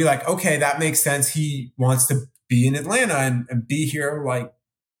 I would be like, okay, that makes sense. He wants to be in Atlanta and be here, like,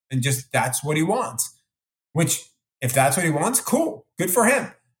 and just that's what he wants. Which, if that's what he wants, cool, good for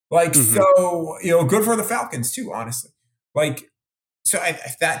him. Like, so good for the Falcons too, honestly. Like, so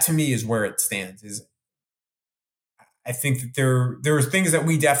that to me is where it stands. Is I think that there are things that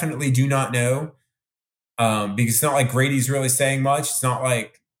we definitely do not know, because it's not like Grady's really saying much. It's not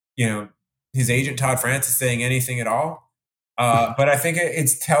like his agent Todd France is saying anything at all. But I think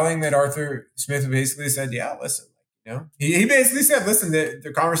it's telling that Arthur Smith basically said, "Yeah, listen." He basically said, "Listen,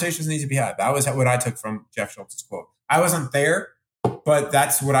 the conversations need to be had." That was what I took from Jeff Schultz's quote. I wasn't there, but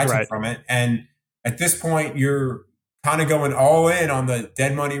that's what I took from it. And at this point, you're kind of going all in on the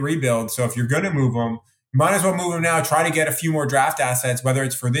dead money rebuild. So if you're going to move them, you might as well move them now. Try to get a few more draft assets, whether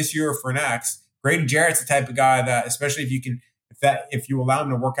it's for this year or for next. Grady Jarrett's the type of guy that, especially if you allow him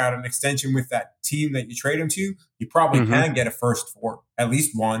to work out an extension with that team that you trade him to, you probably can get a first for at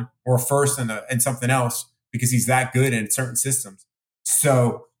least one, or a first and something else, because he's that good in certain systems.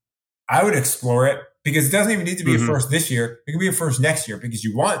 So I would explore it, because it doesn't even need to be a first this year. It can be a first next year, because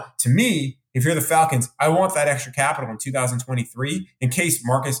to me, if you're the Falcons, I want that extra capital in 2023 in case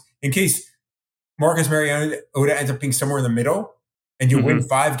Marcus Mariota ends up being somewhere in the middle and you win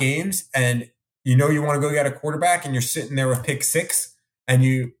 5 games and you know you want to go get a quarterback and you're sitting there with pick 6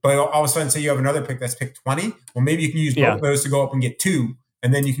 but all of a sudden say you have another pick that's pick 20. Well, maybe you can use both of those to go up and get 2,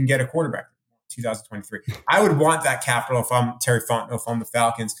 and then you can get a quarterback. 2023. I would want that capital if I'm Terry Fontenot, if I'm the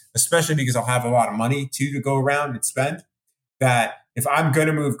Falcons, especially because I'll have a lot of money to go around and spend. That if I'm going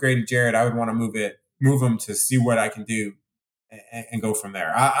to move Grady Jarrett, I would want to move him to see what I can do and go from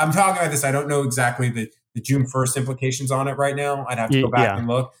there. I'm talking about this. I don't know exactly the June 1st implications on it right now. I'd have to go back and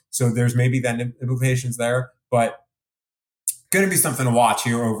look. So there's maybe that implications there, but going to be something to watch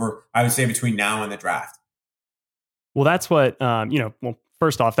here over, I would say, between now and the draft. Well, that's what,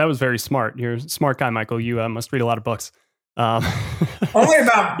 first off, that was very smart. You're a smart guy, Michael. You must read a lot of books. Only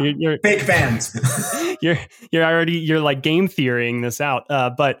about fake fans. you're like game theorying this out.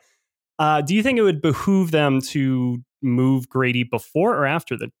 But do you think it would behoove them to move Grady before or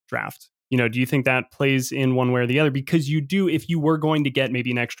after the draft? Do you think that plays in one way or the other? Because if you were going to get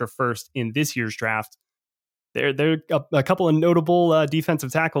maybe an extra first in this year's draft, there are a couple of notable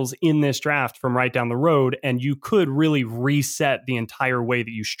defensive tackles in this draft from right down the road, and you could really reset the entire way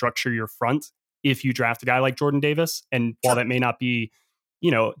that you structure your front if you draft a guy like Jordan Davis. And while that may not be,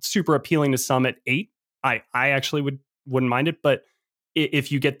 super appealing to some at 8, I actually wouldn't mind it. But if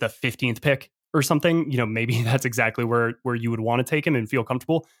you get the 15th pick or something, maybe that's exactly where you would want to take him and feel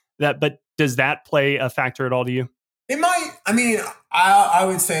comfortable. But does that play a factor at all to you? It might. I mean, I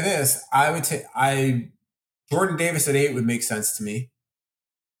would say this. Jordan Davis at 8 would make sense to me.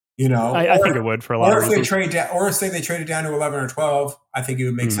 I think it would for a lot of reasons. Or say they traded down to 11 or 12, I think it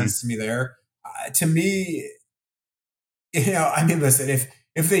would make sense to me there. To me, listen,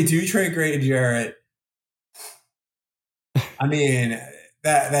 if they do trade Grady Jarrett, I mean,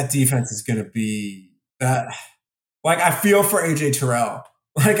 that defense is going to be that. Like, I feel for AJ Terrell.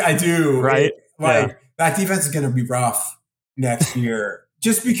 Like, I do. Right. That defense is going to be rough next year.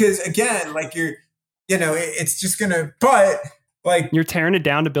 Just because, again, like it's just going to, but like you're tearing it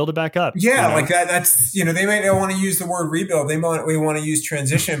down to build it back up. Yeah. Like that's, they might not want to use the word rebuild. We want to use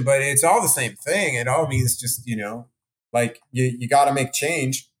transition, but it's all the same thing. It all means just, like you got to make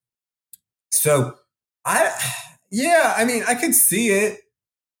change. So I could see it,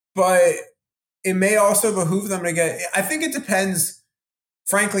 but it may also behoove them to get, I think it depends,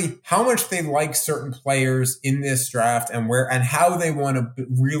 frankly, how much they like certain players in this draft and how they want to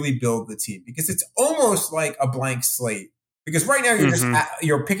really build the team, because it's almost like a blank slate. Because right now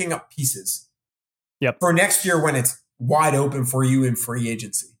you're picking up pieces for next year when it's wide open for you in free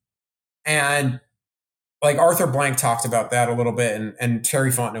agency. And like Arthur Blank talked about that a little bit, and Terry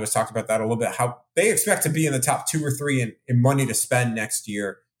Fontenot has talked about that a little bit, how they expect to be in the top 2 or 3 in money to spend next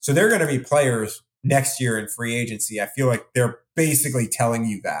year. So they're going to be players next year in free agency. I feel like they're basically telling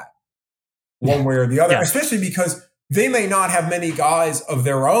you that one way or the other, especially because they may not have many guys of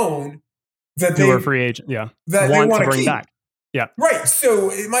their own that they are free agent. Yeah. That they want to bring keep back. Yeah. Right. So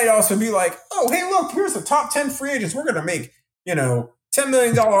it might also be like, oh, hey, look, here's the top 10 free agents. We're going to make, $10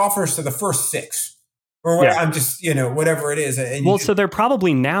 million offers to the first 6 or what. I'm just, whatever it is. And so they're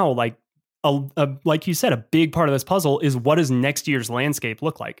probably now like, like you said, a big part of this puzzle is what does next year's landscape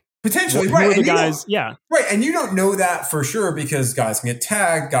look like? Potentially, who right? Are the guys, right. And you don't know that for sure because guys can get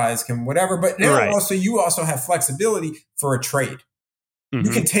tagged, guys can whatever. But now you also have flexibility for a trade. Mm-hmm.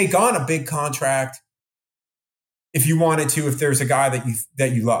 You can take on a big contract if you wanted to, if there's a guy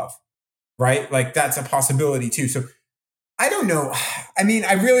that you love, right? Like that's a possibility too. So I don't know. I mean,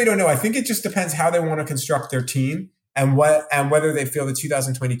 I really don't know. I think it just depends how they want to construct their team and whether they feel the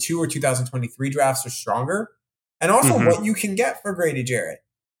 2022 or 2023 drafts are stronger, and also what you can get for Grady Jarrett.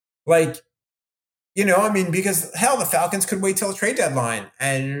 Like, because hell, the Falcons could wait till the trade deadline,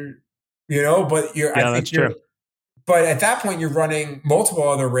 and but that's true. But at that point, you're running multiple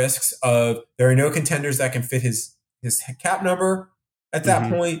other risks of there are no contenders that can fit his cap number at that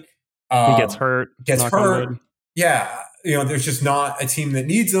point. He gets hurt. Yeah, there's just not a team that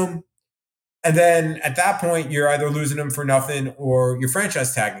needs him. And then at that point, you're either losing him for nothing or you're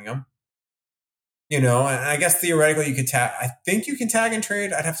franchise tagging him. And I guess theoretically you could tag. I think you can tag and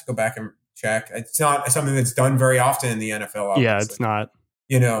trade. I'd have to go back and check. It's not something that's done very often in the NFL. Obviously. Yeah, it's not.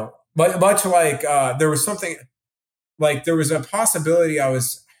 But much like there was something like there was a possibility. There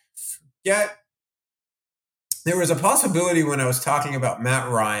was a possibility when I was talking about Matt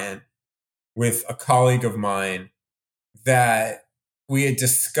Ryan with a colleague of mine that we had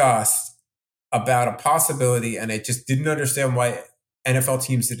discussed about a possibility, and I just didn't understand why NFL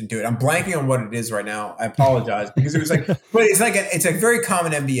teams didn't do it. I'm blanking on what it is right now. I apologize because it was like, but it's a very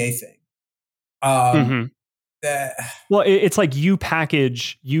common NBA thing. It's like you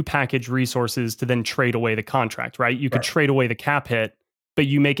package resources to then trade away the contract, right? You could trade away the cap hit, but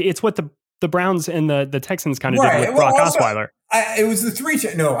you make it's what the the Browns and the Texans kind of did with Brock Osweiler. It was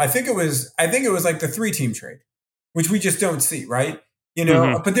the I think it was like the 3-team trade, which we just don't see, right? You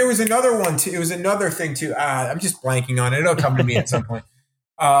know, but there was another one too. It was another thing too. I'm just blanking on it. It'll come to me at some point.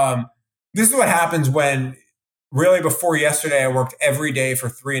 This is what happens when really before yesterday, I worked every day for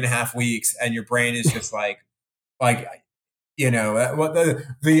 3.5 weeks, and your brain is just like, you know, what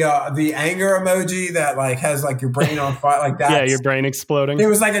the anger emoji that like has like your brain on fire, like that. Yeah, your brain exploding. It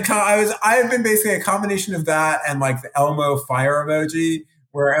was like I have been basically a combination of that and like the Elmo fire emoji,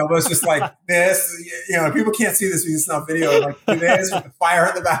 where Elmo's just like this. You know, people can't see this because it's not video. Like this with the fire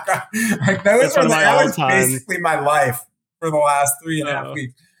in the background. Like that was basically my life for the last 3.5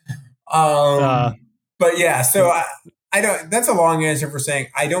 weeks. But yeah, so I don't. That's a long answer for saying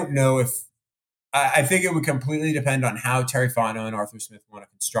I don't know if. I think it would completely depend on how Terry Fontenot and Arthur Smith want to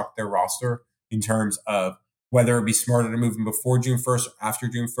construct their roster in terms of whether it'd be smarter to move them before June 1st or after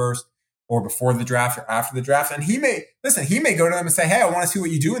June 1st, or before the draft or after the draft. And he may go to them and say, hey, I want to see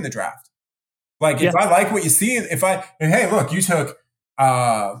what you do in the draft. Like, if I like what you see, hey, look, you took,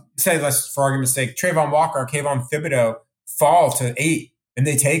 say, let's, for argument's sake, Trayvon Walker or Kayvon Thibodeau fall to 8, and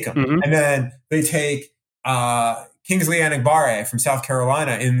they take him. Mm-hmm. And then they take Kingsley Enagbare from South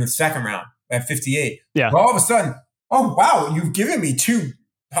Carolina in the second round at 58. Yeah. But all of a sudden, oh, wow, you've given me 2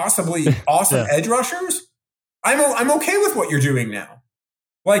 possibly awesome edge rushers. I'm okay with what you're doing now.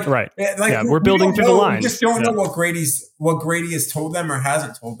 Like, right. Like, we're building through the line. We just don't know what Grady has told them or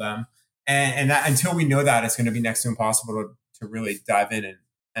hasn't told them. And that, until we know that, it's going to be next to impossible to really dive in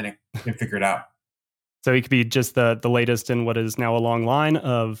and figure it out. So he could be just the latest in what is now a long line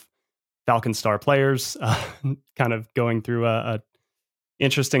of Falcon star players, kind of going through a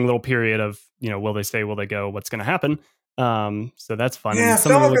interesting little period of, you know, will they stay, will they go, what's going to happen? So that's fun. Yeah,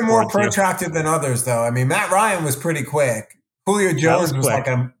 some have been more protracted than others, though. I mean, Matt Ryan was pretty quick. Julio Jones was like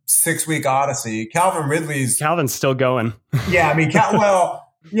a 6-week odyssey. Calvin's still going. Yeah, I mean,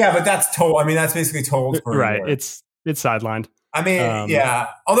 but that's told. I mean, that's basically told for right. It's sidelined. I mean, yeah.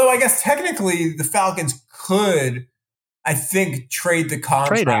 Although I guess technically the Falcons could, I think, trade the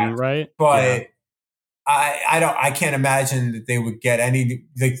contract, trade him, right? But I can't imagine that they would get any.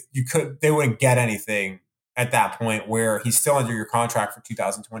 They wouldn't get anything at that point where he's still under your contract for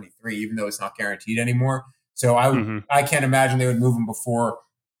 2023, even though it's not guaranteed anymore. So I can't imagine they would move him before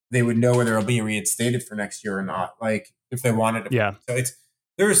they would know whether it'll be reinstated for next year or not. Like if they wanted to. Yeah. So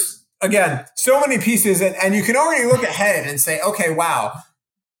there's again so many pieces, and you can already look ahead and say, okay, wow,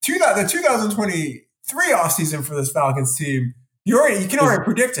 the 2023 offseason for this Falcons team, you can already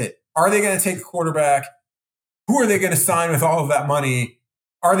predict it. Are they going to take a quarterback? Who are they going to sign with all of that money?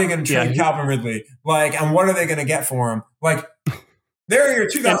 Are they going to trade Calvin Ridley? Like, and what are they going to get for him? Like, there are your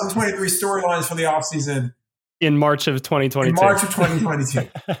 2023 storylines for the offseason. In March of 2022. In March of 2022.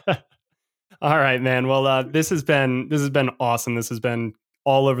 All right, man. Well, this has been awesome. This has been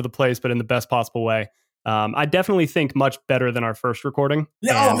all over the place, but in the best possible way. I definitely think much better than our first recording.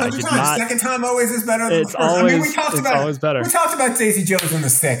 Yeah, 100 times. Second time always is better than the first. Always better. We talked about Daisy Jones in the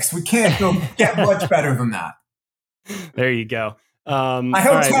 6. We can't get much better than that. There you go. I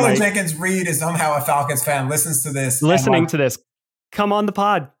hope Taylor Jenkins Reid is somehow a Falcons fan, listens to this. To this. Come on the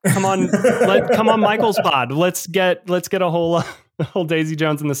pod. Come on, come on Michael's pod. Let's get a whole Daisy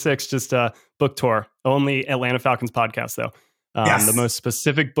Jones in the 6 just book tour. Only Atlanta Falcons podcast though. Yes. The most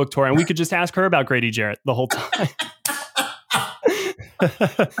specific book tour, and we could just ask her about Grady Jarrett the whole time.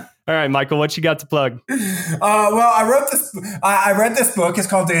 All right, Michael, what you got to plug? Well, I read this book. It's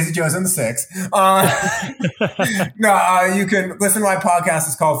called Daisy Jones and the 6. You can listen to my podcast.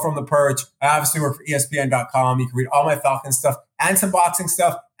 It's called From the Perch. I obviously work for ESPN.com. You can read all my Falcons stuff and some boxing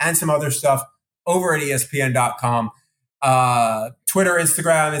stuff and some other stuff over at ESPN.com. Twitter,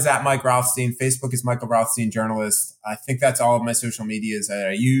 Instagram is at Mike Rothstein. Facebook is Michael Rothstein Journalist. I think that's all of my social medias that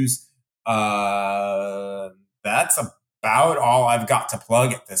I use. That's about all I've got to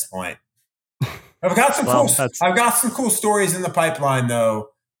plug at this point. I've got some cool stories in the pipeline though,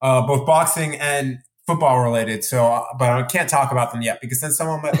 both boxing and football related. So, but I can't talk about them yet because then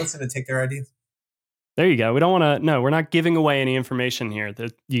someone might listen and take their ideas. There you go. We don't want to. No, we're not giving away any information here.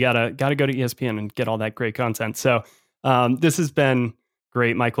 That you gotta go to ESPN and get all that great content. So, this has been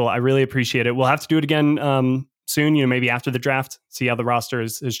great, Michael. I really appreciate it. We'll have to do it again soon. You know, maybe after the draft, see how the roster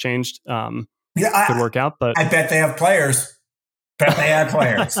has changed. Could work out, but I bet they have players.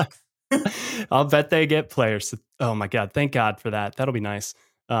 I'll bet they get players. Oh my God. Thank God for that. That'll be nice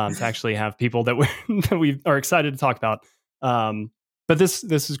to actually have people that we are excited to talk about. But this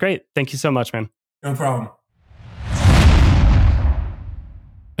is great. Thank you so much, man. No problem.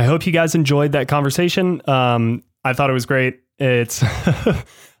 I hope you guys enjoyed that conversation. I thought it was great. It's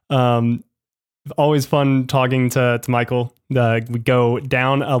always fun talking to Michael. We go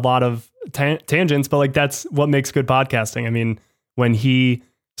down a lot of tangents, but like that's what makes good podcasting. I mean, when he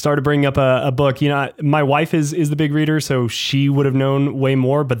started bringing up a book, my wife is the big reader, so she would have known way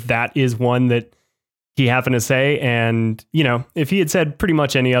more, but that is one that he happened to say. And, if he had said pretty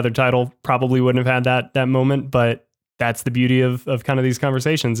much any other title, probably wouldn't have had that moment. But that's the beauty of kind of these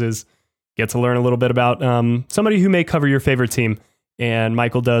conversations, is get to learn a little bit about somebody who may cover your favorite team. And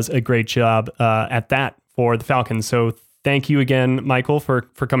Michael does a great job at that for the Falcons. So thank you again, Michael, for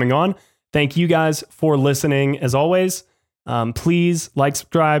coming on. Thank you guys for listening. As always, please like,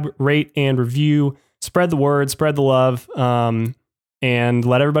 subscribe, rate, and review. Spread the word, spread the love, and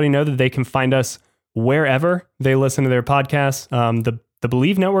let everybody know that they can find us wherever they listen to their podcasts. The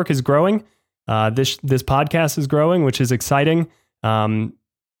Believe Network is growing. This podcast is growing, which is exciting.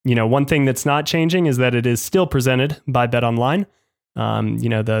 One thing that's not changing is that it is still presented by BetOnline,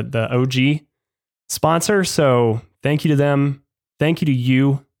 the OG sponsor. So thank you to them. Thank you to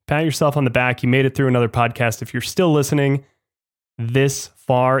you. Pat yourself on the back. You made it through another podcast. If you're still listening this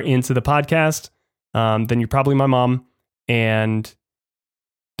far into the podcast, then you're probably my mom, and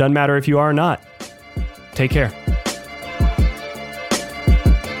doesn't matter if you are or not. Take care.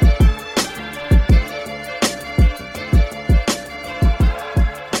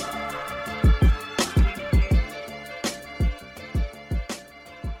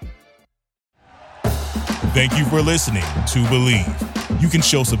 Thank you for listening to Believe. You can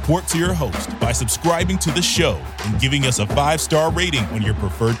show support to your host by subscribing to the show and giving us a 5-star rating on your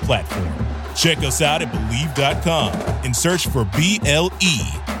preferred platform. Check us out at Believe.com and search for BLEAV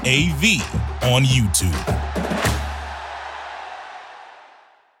on YouTube.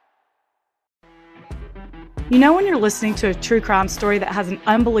 You know when you're listening to a true crime story that has an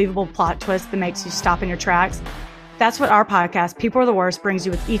unbelievable plot twist that makes you stop in your tracks? That's what our podcast, People Are the Worst, brings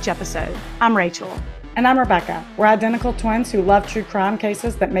you with each episode. I'm Rachel. And I'm Rebecca. We're identical twins who love true crime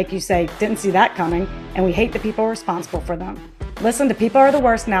cases that make you say, didn't see that coming, and we hate the people responsible for them. Listen to People Are the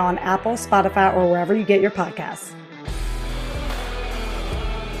Worst now on Apple, Spotify, or wherever you get your podcasts.